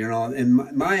happened.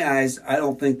 In my eyes, I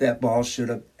don't think that ball should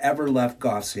have ever left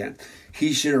Goff's hand.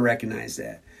 He should have recognized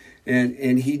that.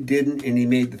 And he didn't, and he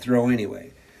made the throw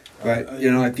anyway. But,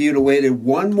 if you'd have waited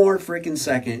one more freaking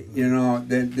second,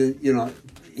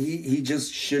 he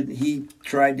just shouldn't. He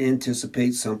tried to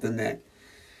anticipate something that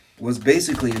was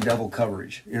basically in double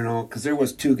coverage, because there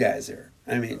was two guys there.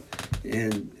 I mean,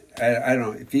 and I don't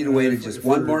know if he'd have waited just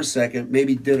one more second,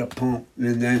 maybe did a pump,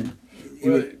 and then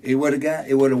it would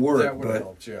have worked. That would have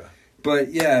helped, yeah. But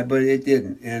it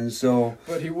didn't, and so.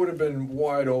 But he would have been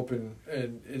wide open,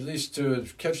 and at least to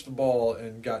catch the ball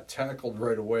and got tackled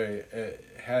right away.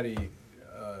 Had he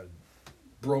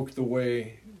broke the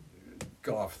way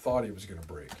Goff thought he was going to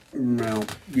break. Well,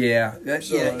 yeah.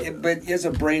 But it's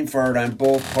a brain fart on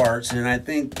both parts, and I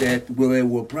think that they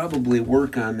will probably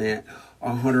work on that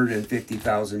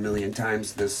 150,000 million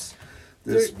times this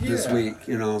week,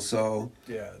 so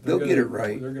they'll get it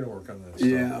right. They're going to work on that stuff.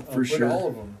 Yeah, for sure. But all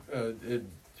of them,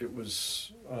 it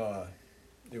was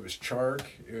Chark,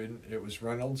 it was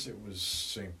Reynolds, it was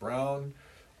St. Brown,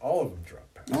 all of them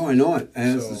dropped passes. Oh, I know it.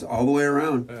 And this is all the way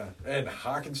around. Yeah, and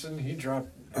Hawkinson, he dropped.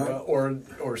 Or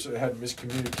had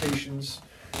miscommunications.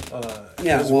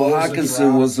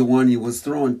 Hawkinson was the one he was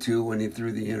throwing to when he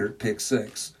threw the pick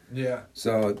six. Yeah.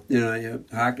 So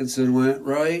Hawkinson went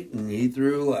right and he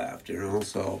threw left.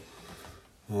 So,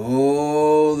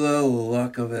 the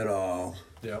luck of it all.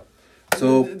 Yeah.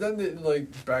 So then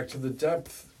back to the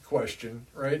depth question,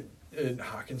 right? And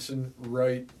Hawkinson,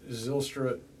 right?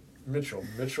 Zylstra, Mitchell.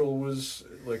 Mitchell was,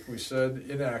 like we said,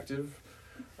 inactive.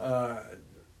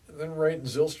 then Wright and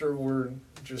Zylstra were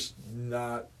just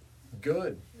not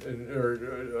good,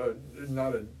 or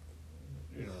not a.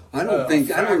 I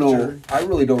don't know. I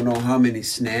really don't know how many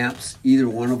snaps either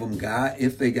one of them got,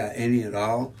 if they got any at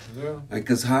all. Yeah.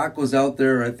 Because Hawk was out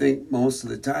there, I think, most of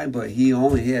the time, but he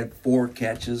only had 4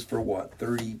 catches for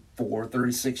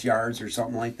 36 yards or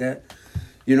something like that.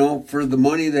 For the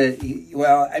money that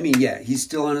he's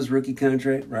still on his rookie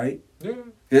contract, right? Yeah.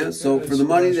 Yeah. So for the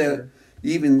money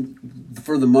even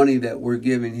for the money that we're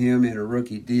giving him in a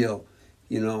rookie deal,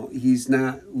 he's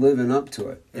not living up to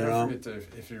it. I forget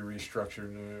if he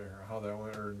restructured or how that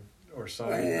went, or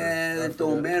signed. It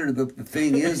don't matter. The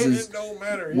thing is it don't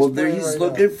matter. He's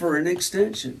looking for an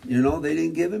extension. They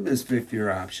didn't give him his 5th-year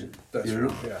option. That's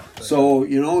right. Yeah. So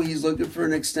he's looking for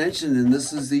an extension, and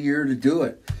this is the year to do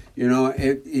it.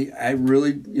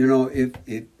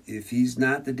 If he's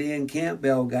not the Dan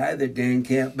Campbell guy that Dan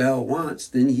Campbell wants,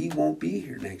 then he won't be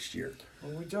here next year.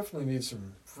 Well, we definitely need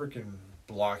some freaking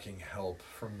blocking help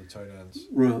from the tight ends.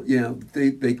 Well, yeah,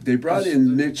 they brought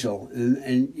in Mitchell,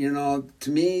 and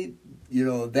to me,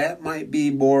 that might be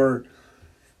more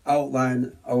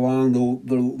outline along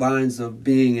the lines of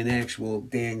being an actual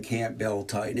Dan Campbell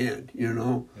tight end.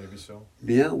 Maybe so.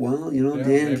 Yeah, well,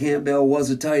 Dan Campbell was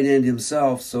a tight end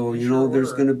himself, so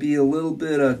there's going to be a little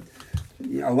bit of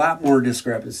a lot more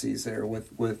discrepancies there with.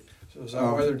 So is that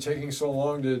why they're taking so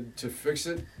long to fix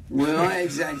it? Well,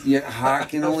 exactly. Yeah, Hawk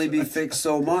can only be fixed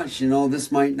so much.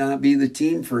 This might not be the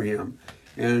team for him,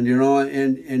 and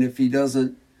and if he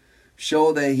doesn't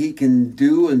show that he can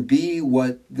do and be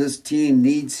what this team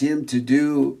needs him to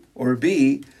do or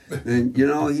be, then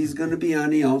he's going to be on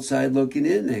the outside looking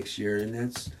in next year,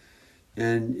 and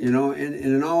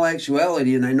in all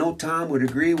actuality, and I know Tom would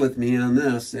agree with me on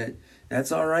this,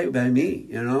 that's all right by me.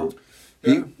 Yeah.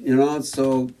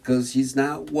 So because he's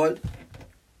not what's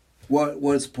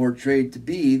portrayed to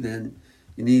be, then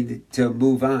you need to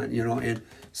move on, and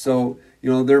so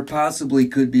there possibly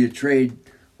could be a trade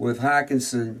with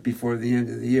Hockenson before the end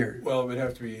of the year. Well, it would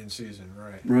have to be in season,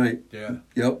 right? Right. Yeah.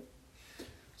 Yep.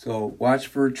 So watch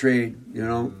for a trade.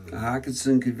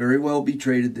 Hockenson could very well be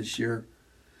traded this year,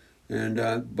 and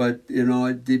but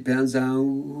it depends on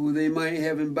who they might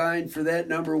have in mind for that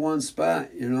number 1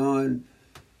 spot. And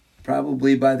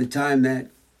probably by the time that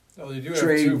Well, you do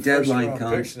trade have 2 deadline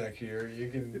first-round picks next year. You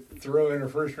can throw in a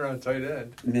first-round tight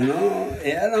end.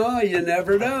 You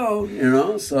never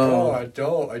know. So. No, I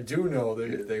don't. I do know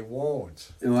they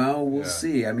won't. Well, we'll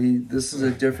see. I mean, this is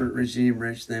a different regime,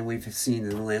 Rich, than we've seen in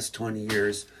the last 20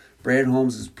 years. Brad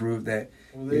Holmes has proved that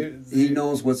he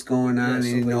knows what's going on, and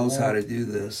he knows how to do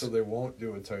this. So they won't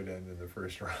do a tight end in the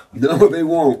first round. No, they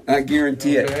won't. I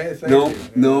guarantee it.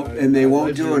 Nope. And they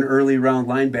won't do an early round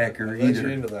linebacker either. either. Let you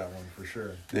into that one for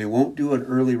sure. They won't do an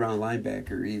early round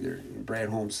linebacker either. Brad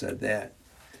Holmes said that.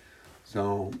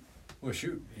 So. Well,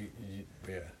 shoot, you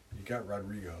got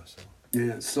Rodrigo. So.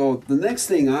 Yeah. So the next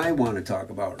thing I want to talk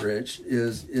about, Rich,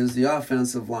 is the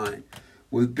offensive line.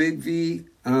 With Big V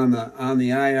on the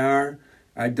IR,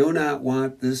 I do not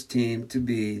want this team to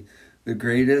be the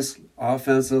greatest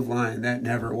offensive line that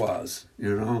never was.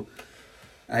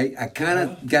 I kind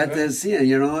of got that seeing.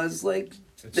 It's like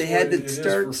they had to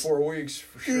start for 4 weeks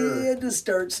for sure. They had to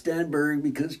start Stenberg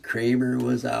because Kramer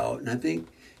was out, and I think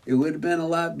it would have been a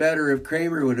lot better if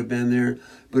Kramer would have been there,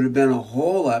 but it would have been a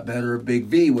whole lot better if Big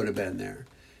V would have been there.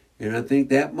 And I think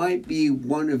that might be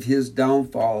one of his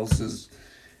downfalls. Is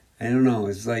I don't know.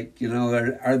 It's like,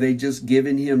 are they just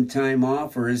giving him time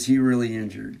off, or is he really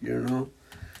injured?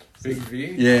 Big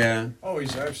V? Yeah. Oh,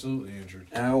 he's absolutely injured.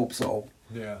 I hope so.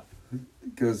 Yeah.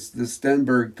 Because the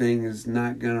Stenberg thing is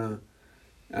not gonna.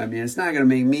 It's not gonna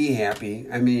make me happy.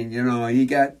 He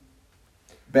got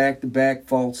back-to-back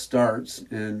false starts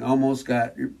and almost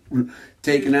got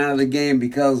taken out of the game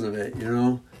because of it.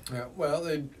 Yeah. Well,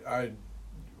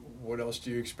 what else do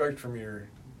you expect from your,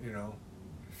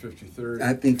 53rd?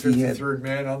 I think 53rd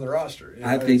man on the roster.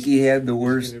 I think he had the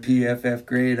worst PFF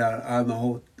grade on the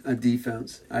whole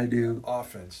defense. I do.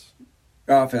 Offense.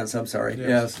 I'm sorry.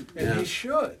 Yes. And he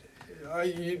should.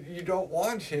 You don't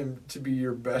want him to be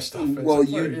your best offensive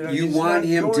player. Well, you want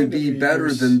him to be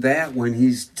better than that when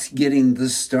he's getting the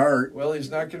start. Well, he's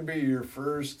not going to be your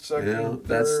first, second,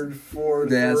 third, fourth,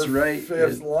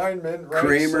 fifth lineman.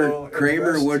 Right?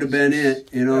 Kramer would have been it.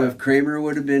 If Kramer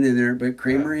would have been in there, but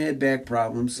Kramer had back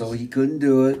problems, so he couldn't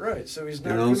do it. Right. So he's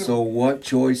not. So what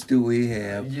choice do we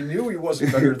have? You knew he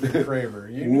wasn't better than Kramer.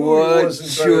 You knew what he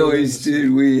wasn't better choice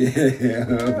did we have?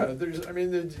 Yeah.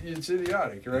 It's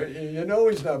idiotic, right? You know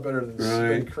he's not better than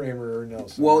Right. Kramer or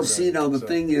Nelson. Well, Right. see, now the So,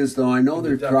 thing is, though, I know in the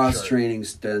they're depth cross-training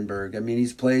Stenberg. I mean,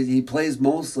 he plays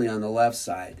mostly on the left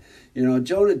side. You know,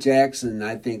 Jonah Jackson,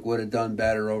 I think, would have done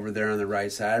better over there on the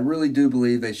right side. I really do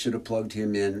believe they should have plugged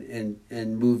him in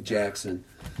and moved Jackson.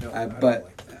 no, I don't But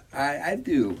like that. I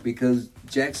do, because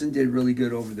Jackson did really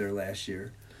good over there last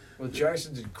year. Well,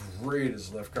 Jackson did great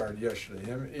as left guard yesterday.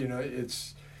 Him, you know,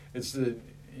 it's the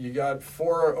you got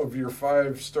 4 of your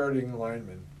 5 starting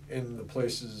linemen in the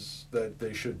places that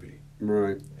they should be,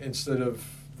 Right. instead of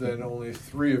then only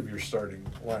 3 of your starting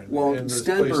linemen. Well, in the place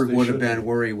Stenberg they would have should been be.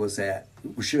 where he was at.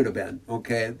 Should have been,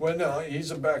 okay? Well, no, he's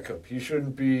a backup. He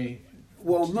shouldn't be.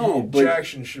 Well, no, but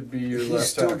Jackson should be your he left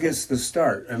still tackle. gets the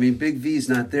start. I mean, Big V's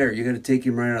not there. You got to take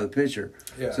him right out of the picture.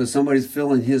 Yeah. So somebody's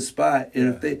filling his spot, and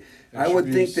Yeah. if they, It I should would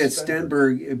be think that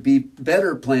Stenberg. Stenberg would be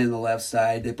better playing the left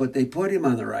side, but they put him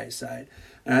on the right side,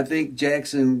 and I think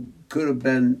Jackson could have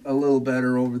been a little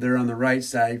better over there on the right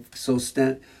side. So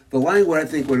the line would, I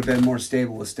think, would have been more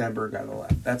stable with Stenberg on the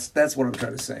left. That's what I'm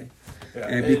trying to say, Yeah,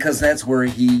 and because that's where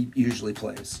he usually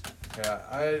plays. Yeah,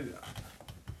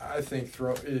 I think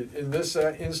in this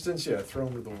instance, yeah, throw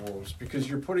him to the wolves, because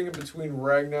you're putting him between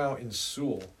Ragnow and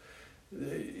Sewell.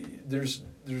 There's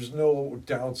no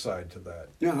downside to that.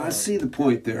 Yeah, I see the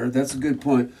point there. That's a good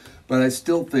point, but I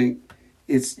still think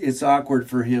it's awkward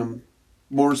for him,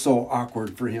 more so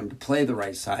awkward for him to play the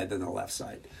right side than the left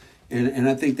side, and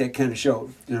I think that kind of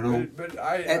showed. You know, But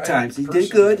at times he did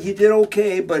good, he did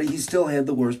okay, but he still had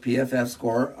the worst PFF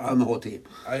score on the whole team.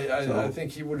 I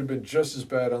think he would have been just as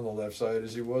bad on the left side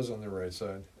as he was on the right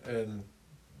side, and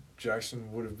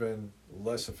Jackson would have been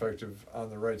less effective on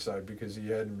the right side because he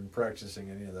hadn't been practicing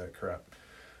any of that crap.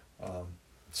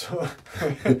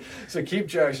 So keep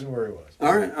Jackson where he was.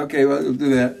 All right, okay, well, we'll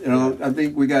do that. You know, I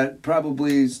think we got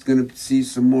probably going to see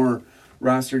some more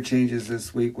roster changes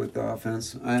this week with the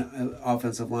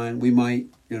offensive line. We might,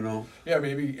 you know. Yeah,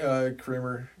 maybe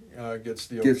Kramer gets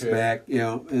the Gets okay. back, you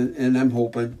know, and I'm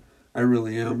hoping. I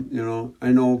really am, you know.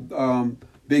 I know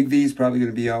Big V's probably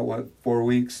going to be out, 4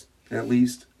 weeks at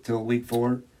least, till week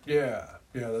 4. Yeah,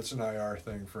 that's an IR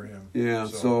thing for him. Yeah,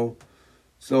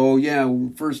 so yeah,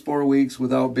 first 4 weeks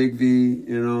without Big V,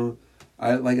 you know.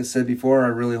 Like I said before, I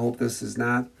really hope this is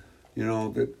not, you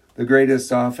know, the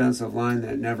greatest offensive line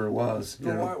that never was. You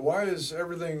know? Why is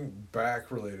everything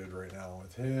back related right now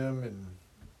with him and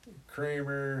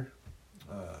Kramer?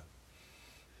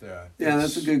 Yeah,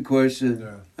 that's a good question.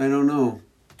 Yeah. I don't know.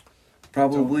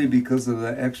 Probably because of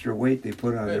the extra weight they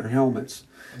put on their helmets.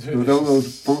 With all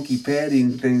those funky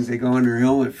padding things they go on their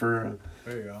helmet for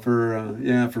There you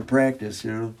go. for practice,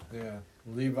 you know. Yeah,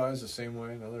 Levi's the same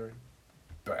way. Another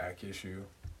back issue.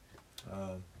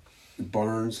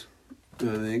 Barnes,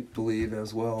 I believe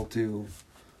as well too.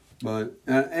 But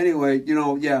anyway, you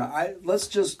know, yeah, let's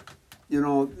just, you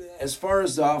know, as far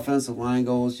as the offensive line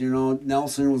goes, you know,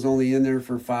 Nelson was only in there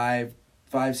for five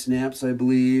snaps, I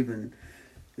believe, and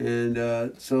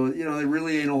so, you know, there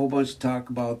really ain't a whole bunch of talk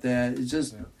about that. It's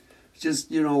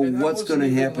just you know, And that what's going to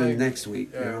wasn't even happen like- next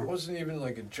week. Yeah, You know? it wasn't even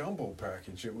like a jumbo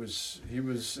package. He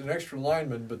was an extra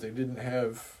lineman, but they didn't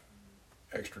have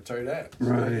extra tight ends.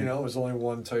 Right. You know, it was only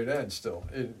one tight end still.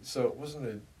 So it wasn't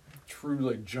a true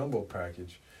like jumbo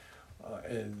package.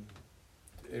 And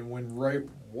when Wright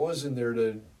was in there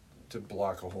to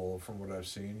block a hole, from what I've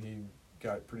seen, he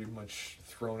got pretty much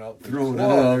thrown out the Thrown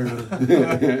club. out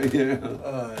there.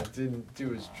 Yeah. Didn't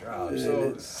do his job.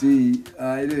 So See,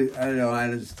 I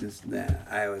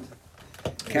was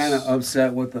kind of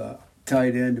upset with the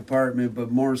tight end department,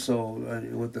 but more so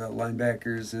with the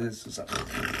linebackers. And it's just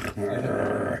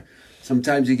like,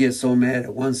 sometimes you get so mad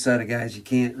at one set of guys you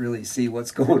can't really see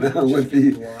what's going on with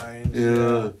the. blinds.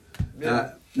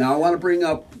 Yeah. Now I want to bring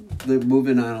up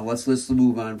moving on. Let's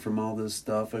move on from all this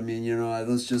stuff. I mean, you know,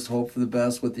 let's just hope for the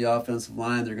best with the offensive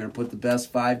line. They're going to put the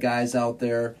best 5 guys out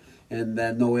there, and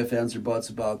then no ifs, ands, or buts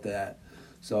about that.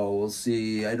 So we'll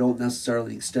see. I don't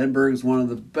necessarily think Stenberg is one of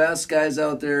the best guys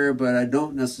out there, but I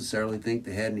don't necessarily think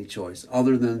they had any choice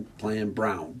other than playing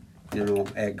Brown, you know,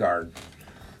 at guard.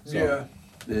 So,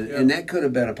 and that could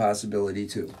have been a possibility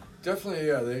too. Definitely,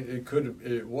 yeah.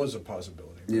 It was a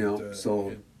possibility. You know,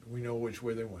 but, we know which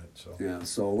way they went. So yeah.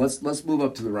 So let's move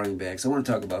up to the running backs. I want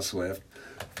to talk about Swift.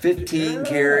 15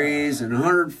 carries and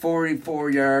 144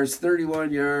 yards,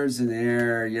 31 yards in the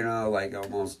air. You know, like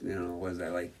almost. You know, what is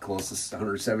that, like closest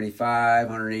 175,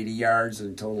 180 yards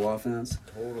in total offense?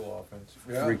 Total offense.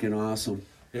 Yeah. Freaking awesome.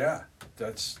 Yeah,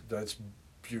 that's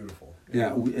beautiful.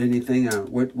 Yeah. Anything?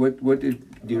 What did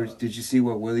you see?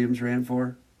 What Williams ran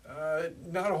for?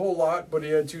 Not a whole lot, but he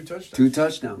had 2 touchdowns. 2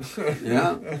 touchdowns.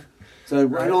 Yeah. So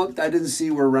Right. I didn't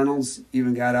see where Reynolds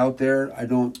even got out there. I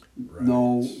don't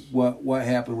know Right. what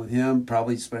happened with him.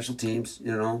 Probably special teams,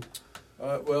 you know.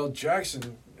 Well,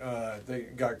 Jackson, they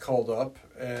got called up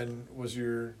and was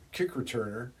your kick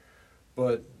returner,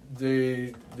 but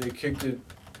they kicked it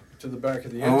to the back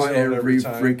of the end Oh, zone every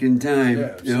time. freaking time.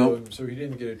 Yeah, You know, so he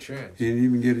didn't get a chance. he didn't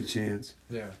even get a chance.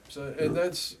 Yeah, so and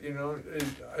that's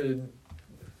I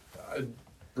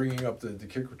bringing up the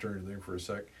kick returner thing for a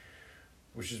sec,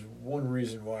 which is one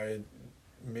reason why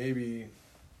maybe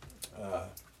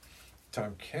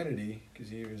Tom Kennedy, because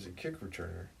he was a kick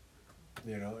returner,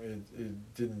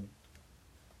 it didn't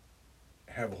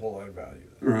have a whole lot of value.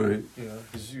 Right.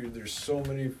 Because there's so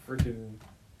many freaking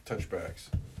touchbacks.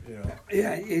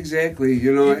 Yeah, exactly.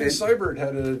 You know, Even Seibert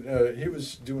had he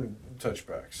was doing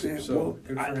touchbacks, Yeah, so well,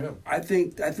 good for him. I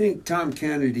think Tom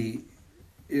Kennedy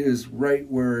is right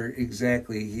where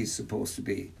exactly he's supposed to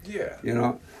be. Yeah. You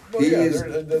know, Well, he yeah, is-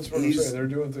 that's what I'm he's saying. They're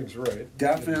doing things right.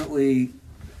 definitely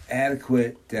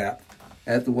adequate depth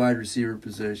at the wide receiver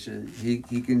position. He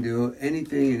can do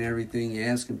anything and everything you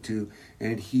ask him to,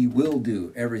 and he will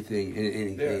do everything and Yeah,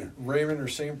 anything. Raymond or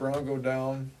St. Brown go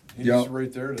down. He's Yup.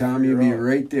 right there. To Tommy will figure be out.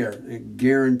 right there,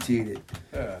 guaranteed it.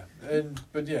 Yeah,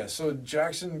 but so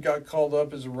Jackson got called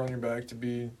up as a running back to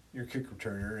be your kick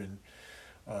returner, and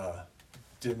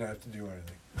didn't have to do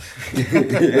anything.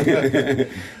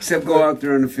 Except go out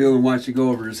there on the field and watch it go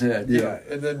over his head. Yeah,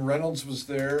 and then Reynolds was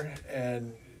there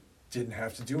and didn't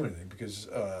have to do anything because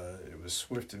it was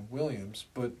Swift and Williams,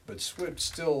 but Swift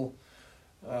still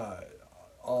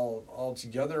all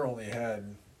together only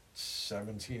had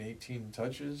 17, 18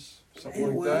 touches,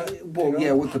 something like that. Well,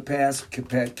 yeah, with the pass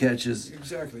catches.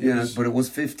 Exactly. Yeah, but it was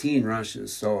 15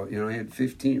 rushes, so he had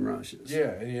 15 rushes. Yeah,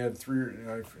 and he had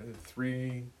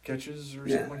three catches or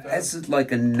Yeah, something like that. that's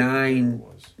like a It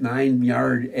was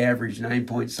 9-yard average,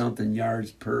 9-point-something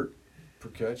yards per per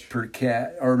catch. per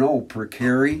carry. Oh, per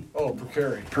carry.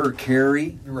 Per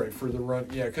carry. You're right, for the run.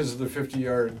 Yeah, because of the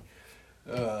 50-yard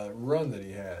run that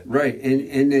he had. Right,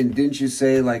 and then didn't you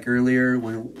say like earlier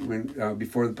when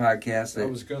before the podcast that I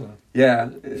was gonna. yeah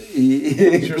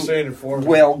You're saying it for me.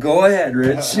 Well, go ahead,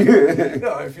 Rich.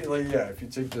 No, I feel like if you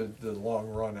take the long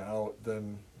run out,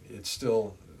 then it's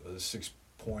still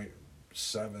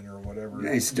 6.7 or whatever.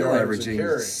 Yeah, he's still yards a averaging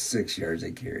carry. 6 yards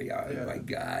a carry. Oh Yeah. my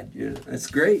God, yeah, that's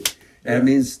great. Yeah.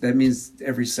 That means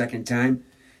every second time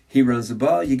he runs the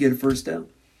ball, you get a first down.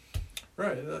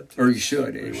 Right. Or you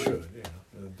should, You anyway. should, yeah.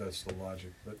 That's the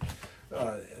logic. But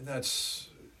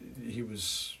he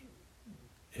was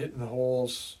hitting the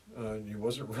holes. He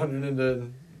wasn't running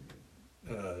into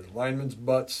linemen's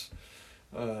butts.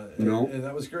 No. And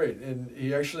that was great. And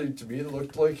he actually, to me, it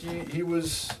looked like he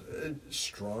was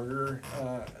stronger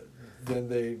than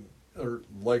they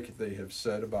have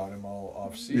said about him all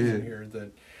off season Yeah. here.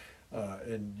 That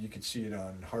and you could see it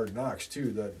on Hard Knocks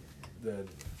too. That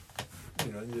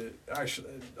actually,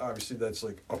 obviously that's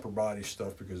like upper body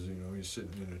stuff because he's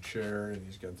sitting in a chair and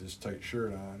he's got this tight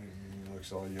shirt on and he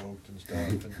looks all yoked and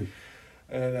stuff.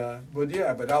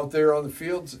 But out there on the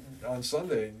field on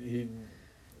Sunday, he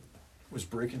was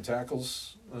breaking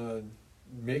tackles,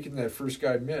 making that first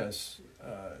guy miss.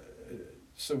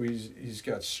 So he's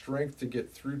got strength to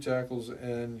get through tackles,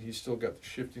 and he's still got the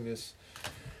shiftiness.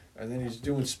 And then he's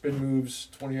doing spin moves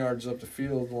 20 yards up the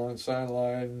field along the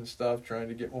sideline and stuff, trying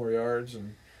to get more yards.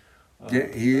 And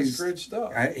that's great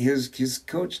stuff. His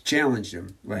coach challenged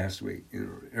him last week,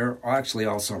 or actually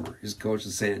all summer. His coach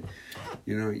is saying,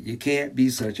 you can't be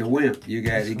such a wimp. You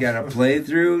got to play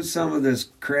through some of this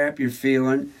crap you're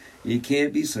feeling. You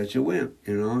can't be such a wimp.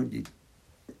 You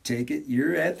take it.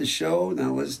 You're at the show.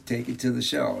 Now let's take it to the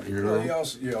show. Well,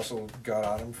 he also got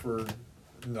on him for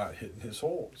not hitting his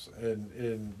holes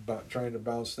and trying to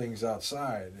bounce things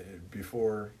outside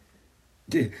before.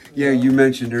 Yeah, you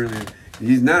mentioned earlier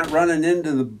he's not running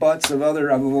into the butts of the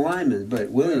linemen, but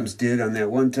Williams did on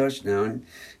that one touchdown.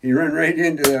 He ran right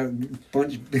into that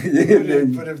bunch,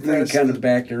 then kind of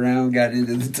backed around, got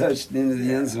into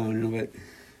the end zone. But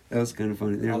that was kind of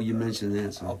funny. You mentioned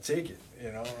that. So. I'll take it.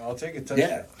 I'll take a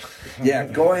touchdown. Yeah,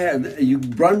 go ahead. You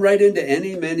run right into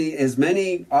as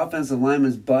many offensive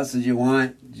linemen's butts as you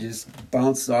want. Just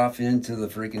bounce off into the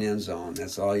freaking end zone.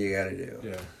 That's all you got to do.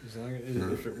 Yeah, as long as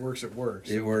if it works, it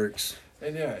works. It works.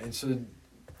 And so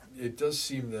it does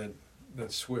seem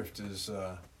that Swift is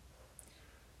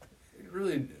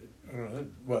really, I don't know,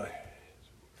 well,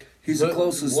 He's the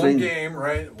closest one thing. game,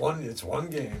 right? It's one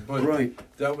game, but Right.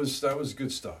 that was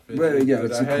good stuff. Yeah,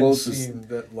 it's I the hadn't closest. seen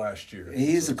that last year.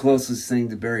 He's so. the closest thing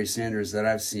to Barry Sanders that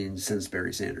I've seen since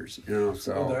Barry Sanders.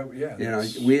 So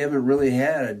we haven't really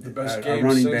had a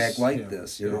running back like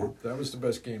this. That was the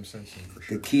best game since him for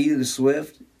sure. The key to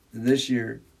Swift this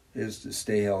year is to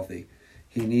stay healthy.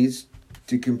 He needs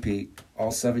to compete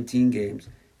all 17 games.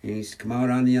 He needs to come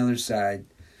out on the other side,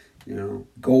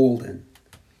 golden.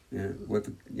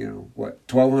 With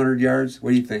 1,200 yards.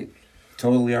 What do you think?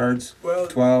 Total yards? Well,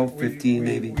 12, 15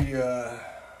 maybe.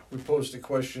 We posed a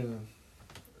question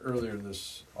earlier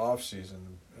this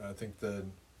offseason. I think the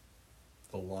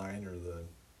line or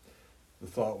the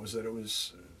thought was that it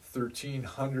was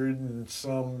 1,300 and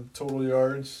some total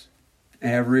yards.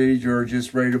 Average or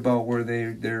just right about where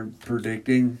they're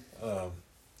predicting?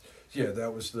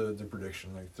 That was the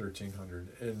prediction, like 1,300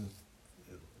 and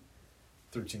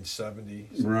 1,370.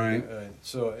 Right.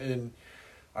 And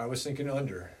I was thinking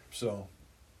under. So.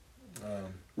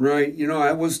 Right.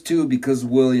 I was too, because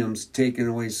Williams taking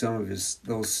away some of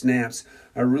those snaps.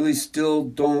 I really still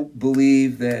don't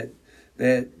believe that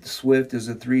Swift is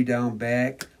a 3-down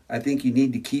back. I think you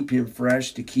need to keep him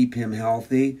fresh to keep him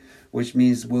healthy, which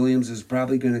means Williams is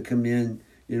probably going to come in,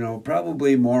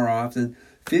 probably more often.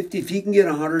 If he can get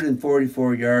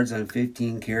 144 yards on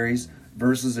 15 carries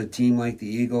versus a team like the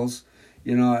Eagles,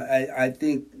 I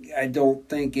don't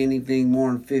think anything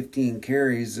more than 15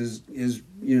 carries is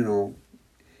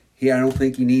I don't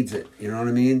think he needs it. You know what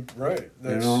I mean? Right.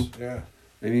 Yeah.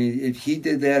 I mean, if he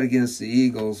did that against the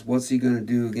Eagles, what's he going to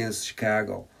do against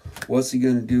Chicago? What's he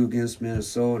going to do against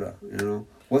Minnesota?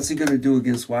 What's he going to do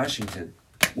against Washington?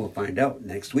 We'll find out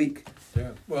next week.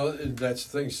 Yeah. Well, that's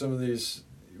the thing. Some of these,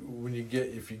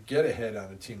 if you get ahead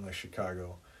on a team like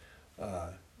Chicago,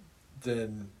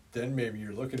 then maybe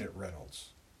you're looking at Reynolds,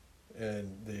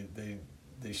 and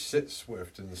they sit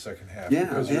Swift in the second half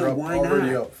because you're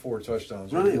already up 4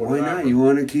 touchdowns. Right? Why not? You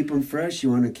want to keep him fresh.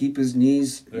 You want to keep his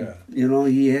knees. Yeah.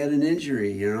 He had an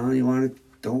injury. You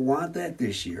don't want that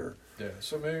this year. Yeah.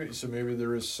 So maybe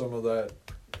there is some of that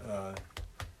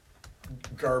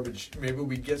garbage. Maybe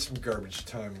we get some garbage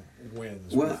time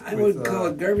wins. Well, I wouldn't call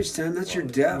it garbage time. That's your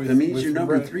depth. That means your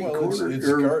number 3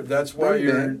 corner. That's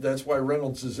why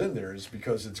Reynolds is in there, is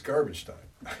because it's garbage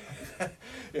time.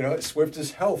 Swift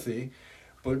is healthy,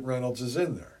 but Reynolds is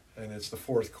in there, and it's the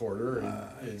fourth quarter.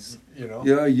 And,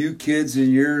 Yeah, you kids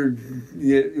and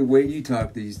the way you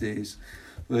talk these days.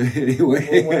 But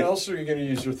anyway. Well, when else are you going to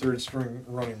use your third string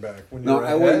running back? When you're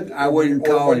ahead, I wouldn't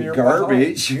call it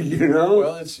garbage. Behind?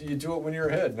 Well, you do it when you're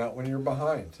ahead, not when you're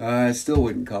behind. I still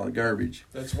wouldn't call it garbage.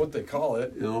 That's what they call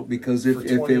it. Because if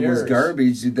it was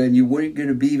garbage, then you weren't going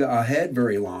to be ahead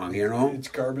very long. It's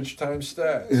garbage time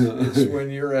stats. It's when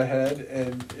you're ahead,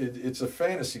 and it's a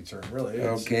fantasy term, really.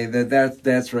 Okay,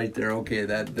 that's right there. Okay,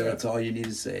 that's all you need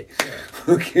to say.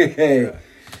 Yeah. Okay. Yeah.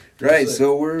 Right,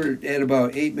 so we're at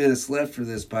about 8 minutes left for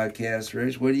this podcast,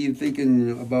 Rich. What are you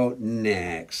thinking about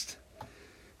next?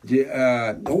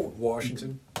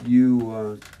 Washington.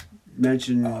 You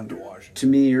mentioned to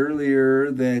me earlier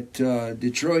that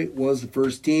Detroit was the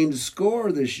first team to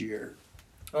score this year.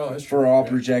 Oh, that's true. For all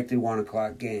projected 1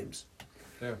 o'clock games.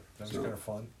 Yeah, that was kind of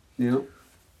fun. Yeah.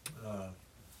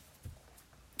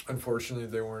 Unfortunately,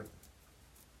 they weren't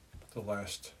the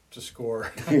last to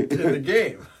score in the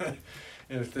game.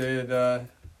 If they had, done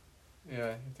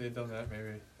that,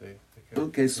 maybe they could.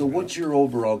 Okay, so what's your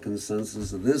overall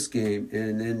consensus of this game?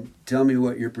 And then tell me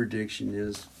what your prediction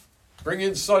is. Bring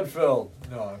in Sudfeld.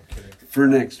 No, I'm kidding. For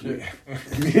next week.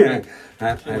 Yeah.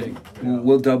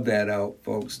 We'll dub that out,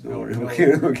 folks. No,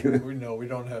 we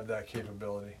don't have that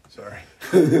capability. Sorry.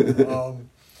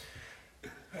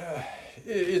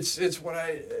 It's what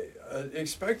I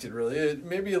expected, really. It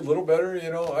maybe a little better,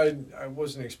 I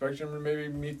wasn't expecting them to maybe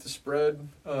beat the spread,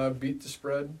 but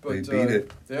they beat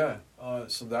it. Yeah,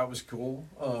 so that was cool,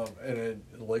 and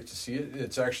I'd like to see it.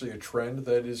 It's actually a trend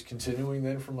that is continuing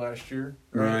then from last year.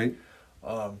 Right.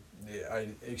 I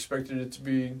expected it to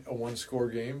be a 1-score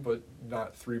game, but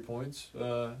not 3 points.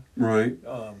 Right.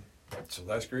 So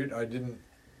that's great. I didn't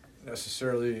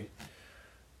necessarily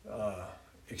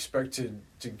expect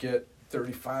to get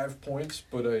 35 points,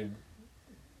 but I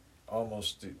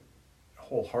almost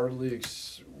wholeheartedly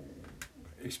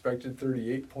expected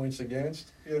 38 points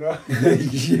against, Yeah.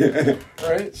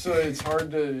 Right? So it's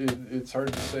hard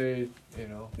to say,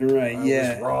 Right, I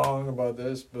was wrong about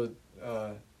this, but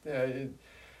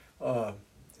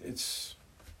it's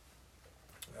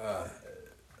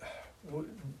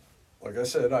like I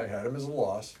said, I had him as a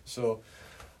loss. So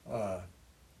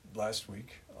last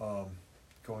week,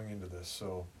 going into this.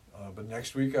 So, but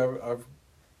next week I've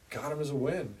got them as a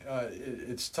win.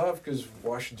 It's tough because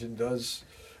Washington did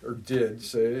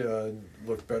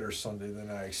look better Sunday than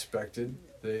I expected.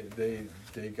 They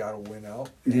got a win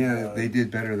out. Yeah, they did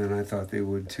better than I thought they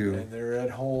would too. And they're at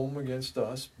home against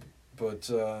us, but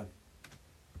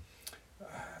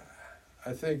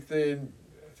I think the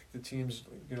team's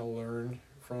going to learn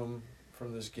from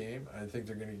this game. I think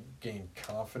they're going to gain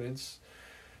confidence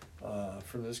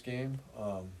from this game.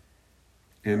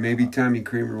 And maybe Tommy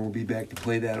Kramer will be back to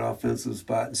play that offensive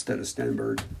spot instead of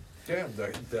Stenberg. Yeah,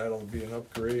 that'll be an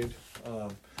upgrade.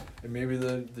 And maybe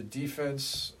the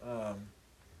defense will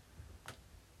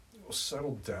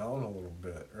settle down a little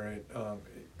bit, right?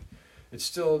 It's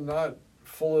still not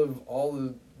full of all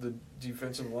the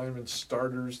defensive lineman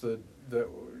starters that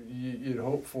you'd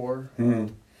hope for.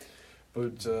 Mm-hmm.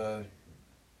 But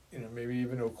maybe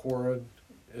even Okora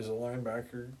as a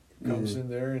linebacker comes in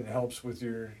there and helps with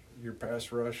your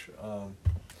pass rush.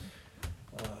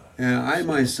 Yeah, I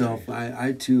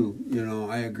too,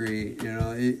 I agree.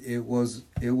 It was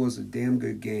a damn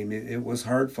good game. It was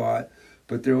hard fought,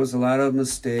 but there was a lot of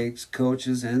mistakes,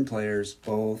 coaches and players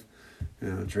both.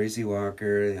 Tracy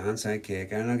Walker, the onside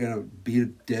kick. I'm not gonna beat a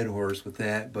dead horse with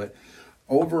that, but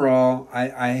overall,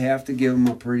 I have to give them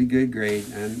a pretty good grade.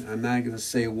 And I'm not gonna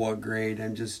say what grade. I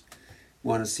just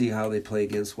want to see how they play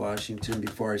against Washington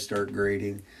before I start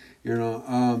grading.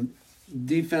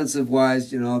 Defensive wise,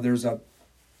 there's a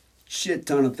shit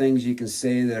ton of things you can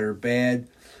say that are bad,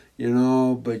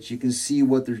 but you can see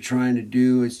what they're trying to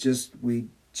do. It's just we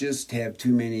just have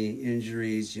too many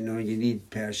injuries. You need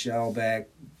Paschal back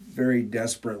very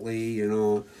desperately,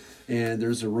 and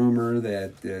there's a rumor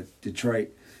that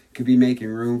Detroit could be making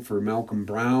room for Malcolm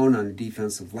Brown on the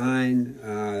defensive line.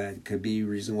 That could be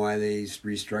reason why they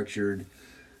restructured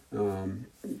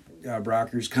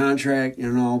Brocker's contract,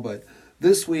 but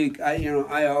this week,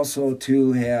 I also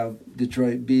too have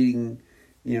Detroit beating,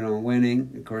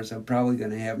 winning. Of course, I'm probably going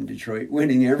to have Detroit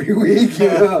winning every week,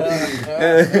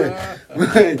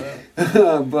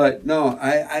 but no,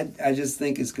 I just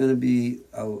think it's going to be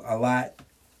a lot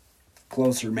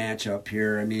closer matchup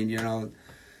here. I mean,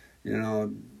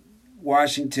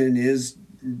 Washington is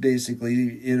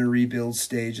basically in a rebuild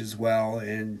stage as well,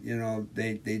 and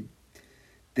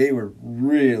they were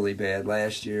really bad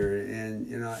last year, and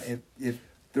if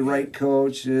the right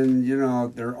coach and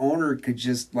their owner could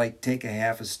just take a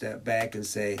half a step back and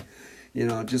say,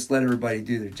 just let everybody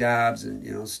do their jobs, and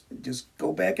just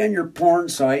go back on your porn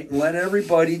site and let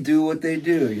everybody do what they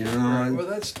do. Right. Well,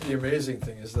 that's the amazing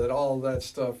thing is that all that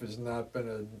stuff is not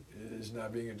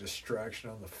being a distraction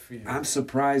on the field. I'm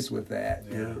surprised with that.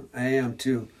 Yeah. I am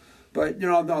too. But,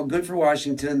 no, good for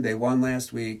Washington. They won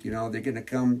last week. They're going to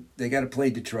come. They got to play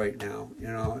Detroit now,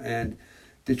 and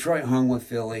Detroit hung with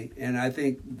Philly. And I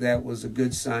think that was a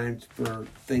good sign for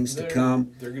things to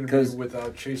come. They're going to be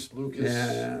without Chase Lucas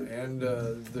and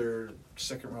their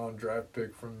second-round draft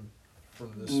pick from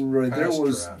this past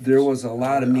draft. There was a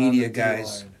lot of media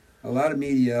guys, a lot of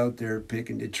media out there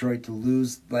picking Detroit to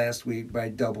lose last week by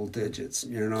double digits,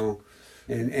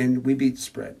 And we beat the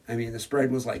spread. I mean, the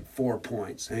spread was like 4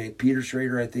 points. I mean, Peter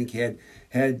Schrader, I think,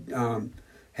 had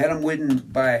them winning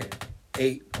by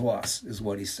 8+ is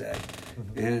what he said.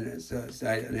 Mm-hmm.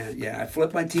 And I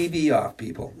flipped my TV off,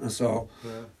 people. So,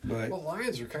 but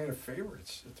Lions are kind of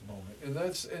favorites at the moment,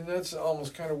 and that's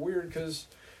almost kind of weird because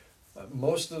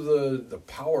most of the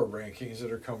power rankings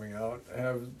that are coming out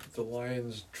have the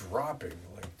Lions dropping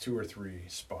like 2 or 3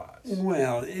 spots.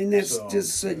 Well, and that's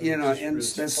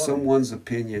that's someone's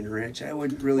opinion, Rich. I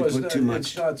wouldn't really put too much.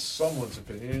 It's not someone's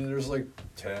opinion. There's like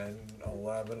 10,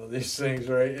 11 of these things,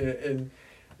 right?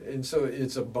 And so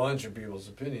it's a bunch of people's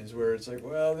opinions where it's like,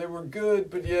 well, they were good,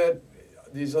 but yet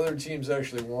these other teams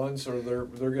actually won, so they're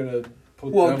going to.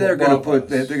 They're going to put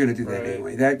that. They're going to do that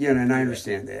anyway. And I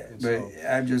understand that. But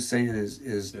I'm just saying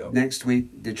is next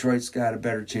week Detroit's got a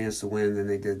better chance to win than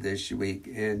they did this week,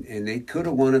 and they could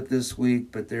have won it this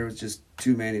week, but there was just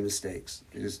too many mistakes.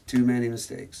 Just too many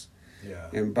mistakes. Yeah.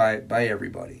 And by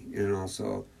everybody,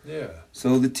 So yeah.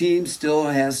 So the team still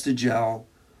has to gel.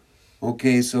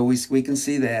 Okay, so we can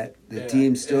see that the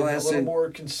team still has a little more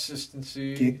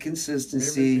consistency. Get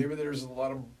consistency. Maybe there's a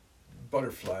lot of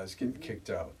butterflies getting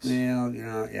kicked out. Well,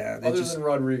 Other than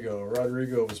Rodrigo.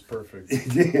 Rodrigo was perfect.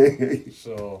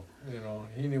 So,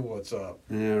 he knew what's up.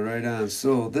 Yeah, right on.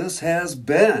 So this has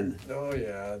been... Oh,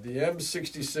 yeah. The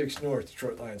M66 North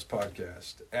Detroit Lions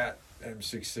podcast. At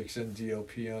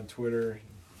M66NDLP on Twitter.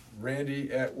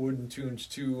 Randy at Wooden Tunes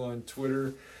 2 on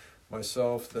Twitter.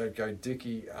 Myself, that guy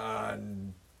Dickie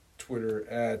on Twitter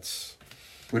at...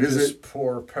 What is it?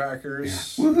 Poor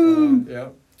Packers. Yeah. Yeah.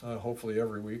 hopefully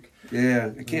every week.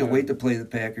 Yeah, I can't wait to play the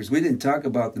Packers. We didn't talk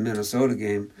about the Minnesota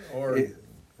game.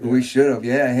 We should have.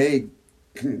 Yeah, hey,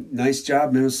 nice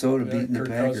job, Minnesota, beating Kirk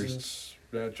the Packers.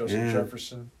 Cousins, Justin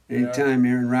Jefferson. Anytime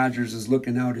Aaron Rodgers is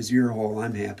looking out his ear hole,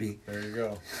 I'm happy. There you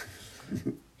go.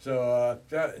 So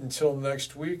until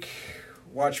next week,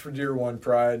 watch for Deer One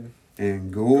Pride.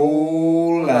 And go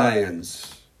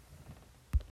Lions.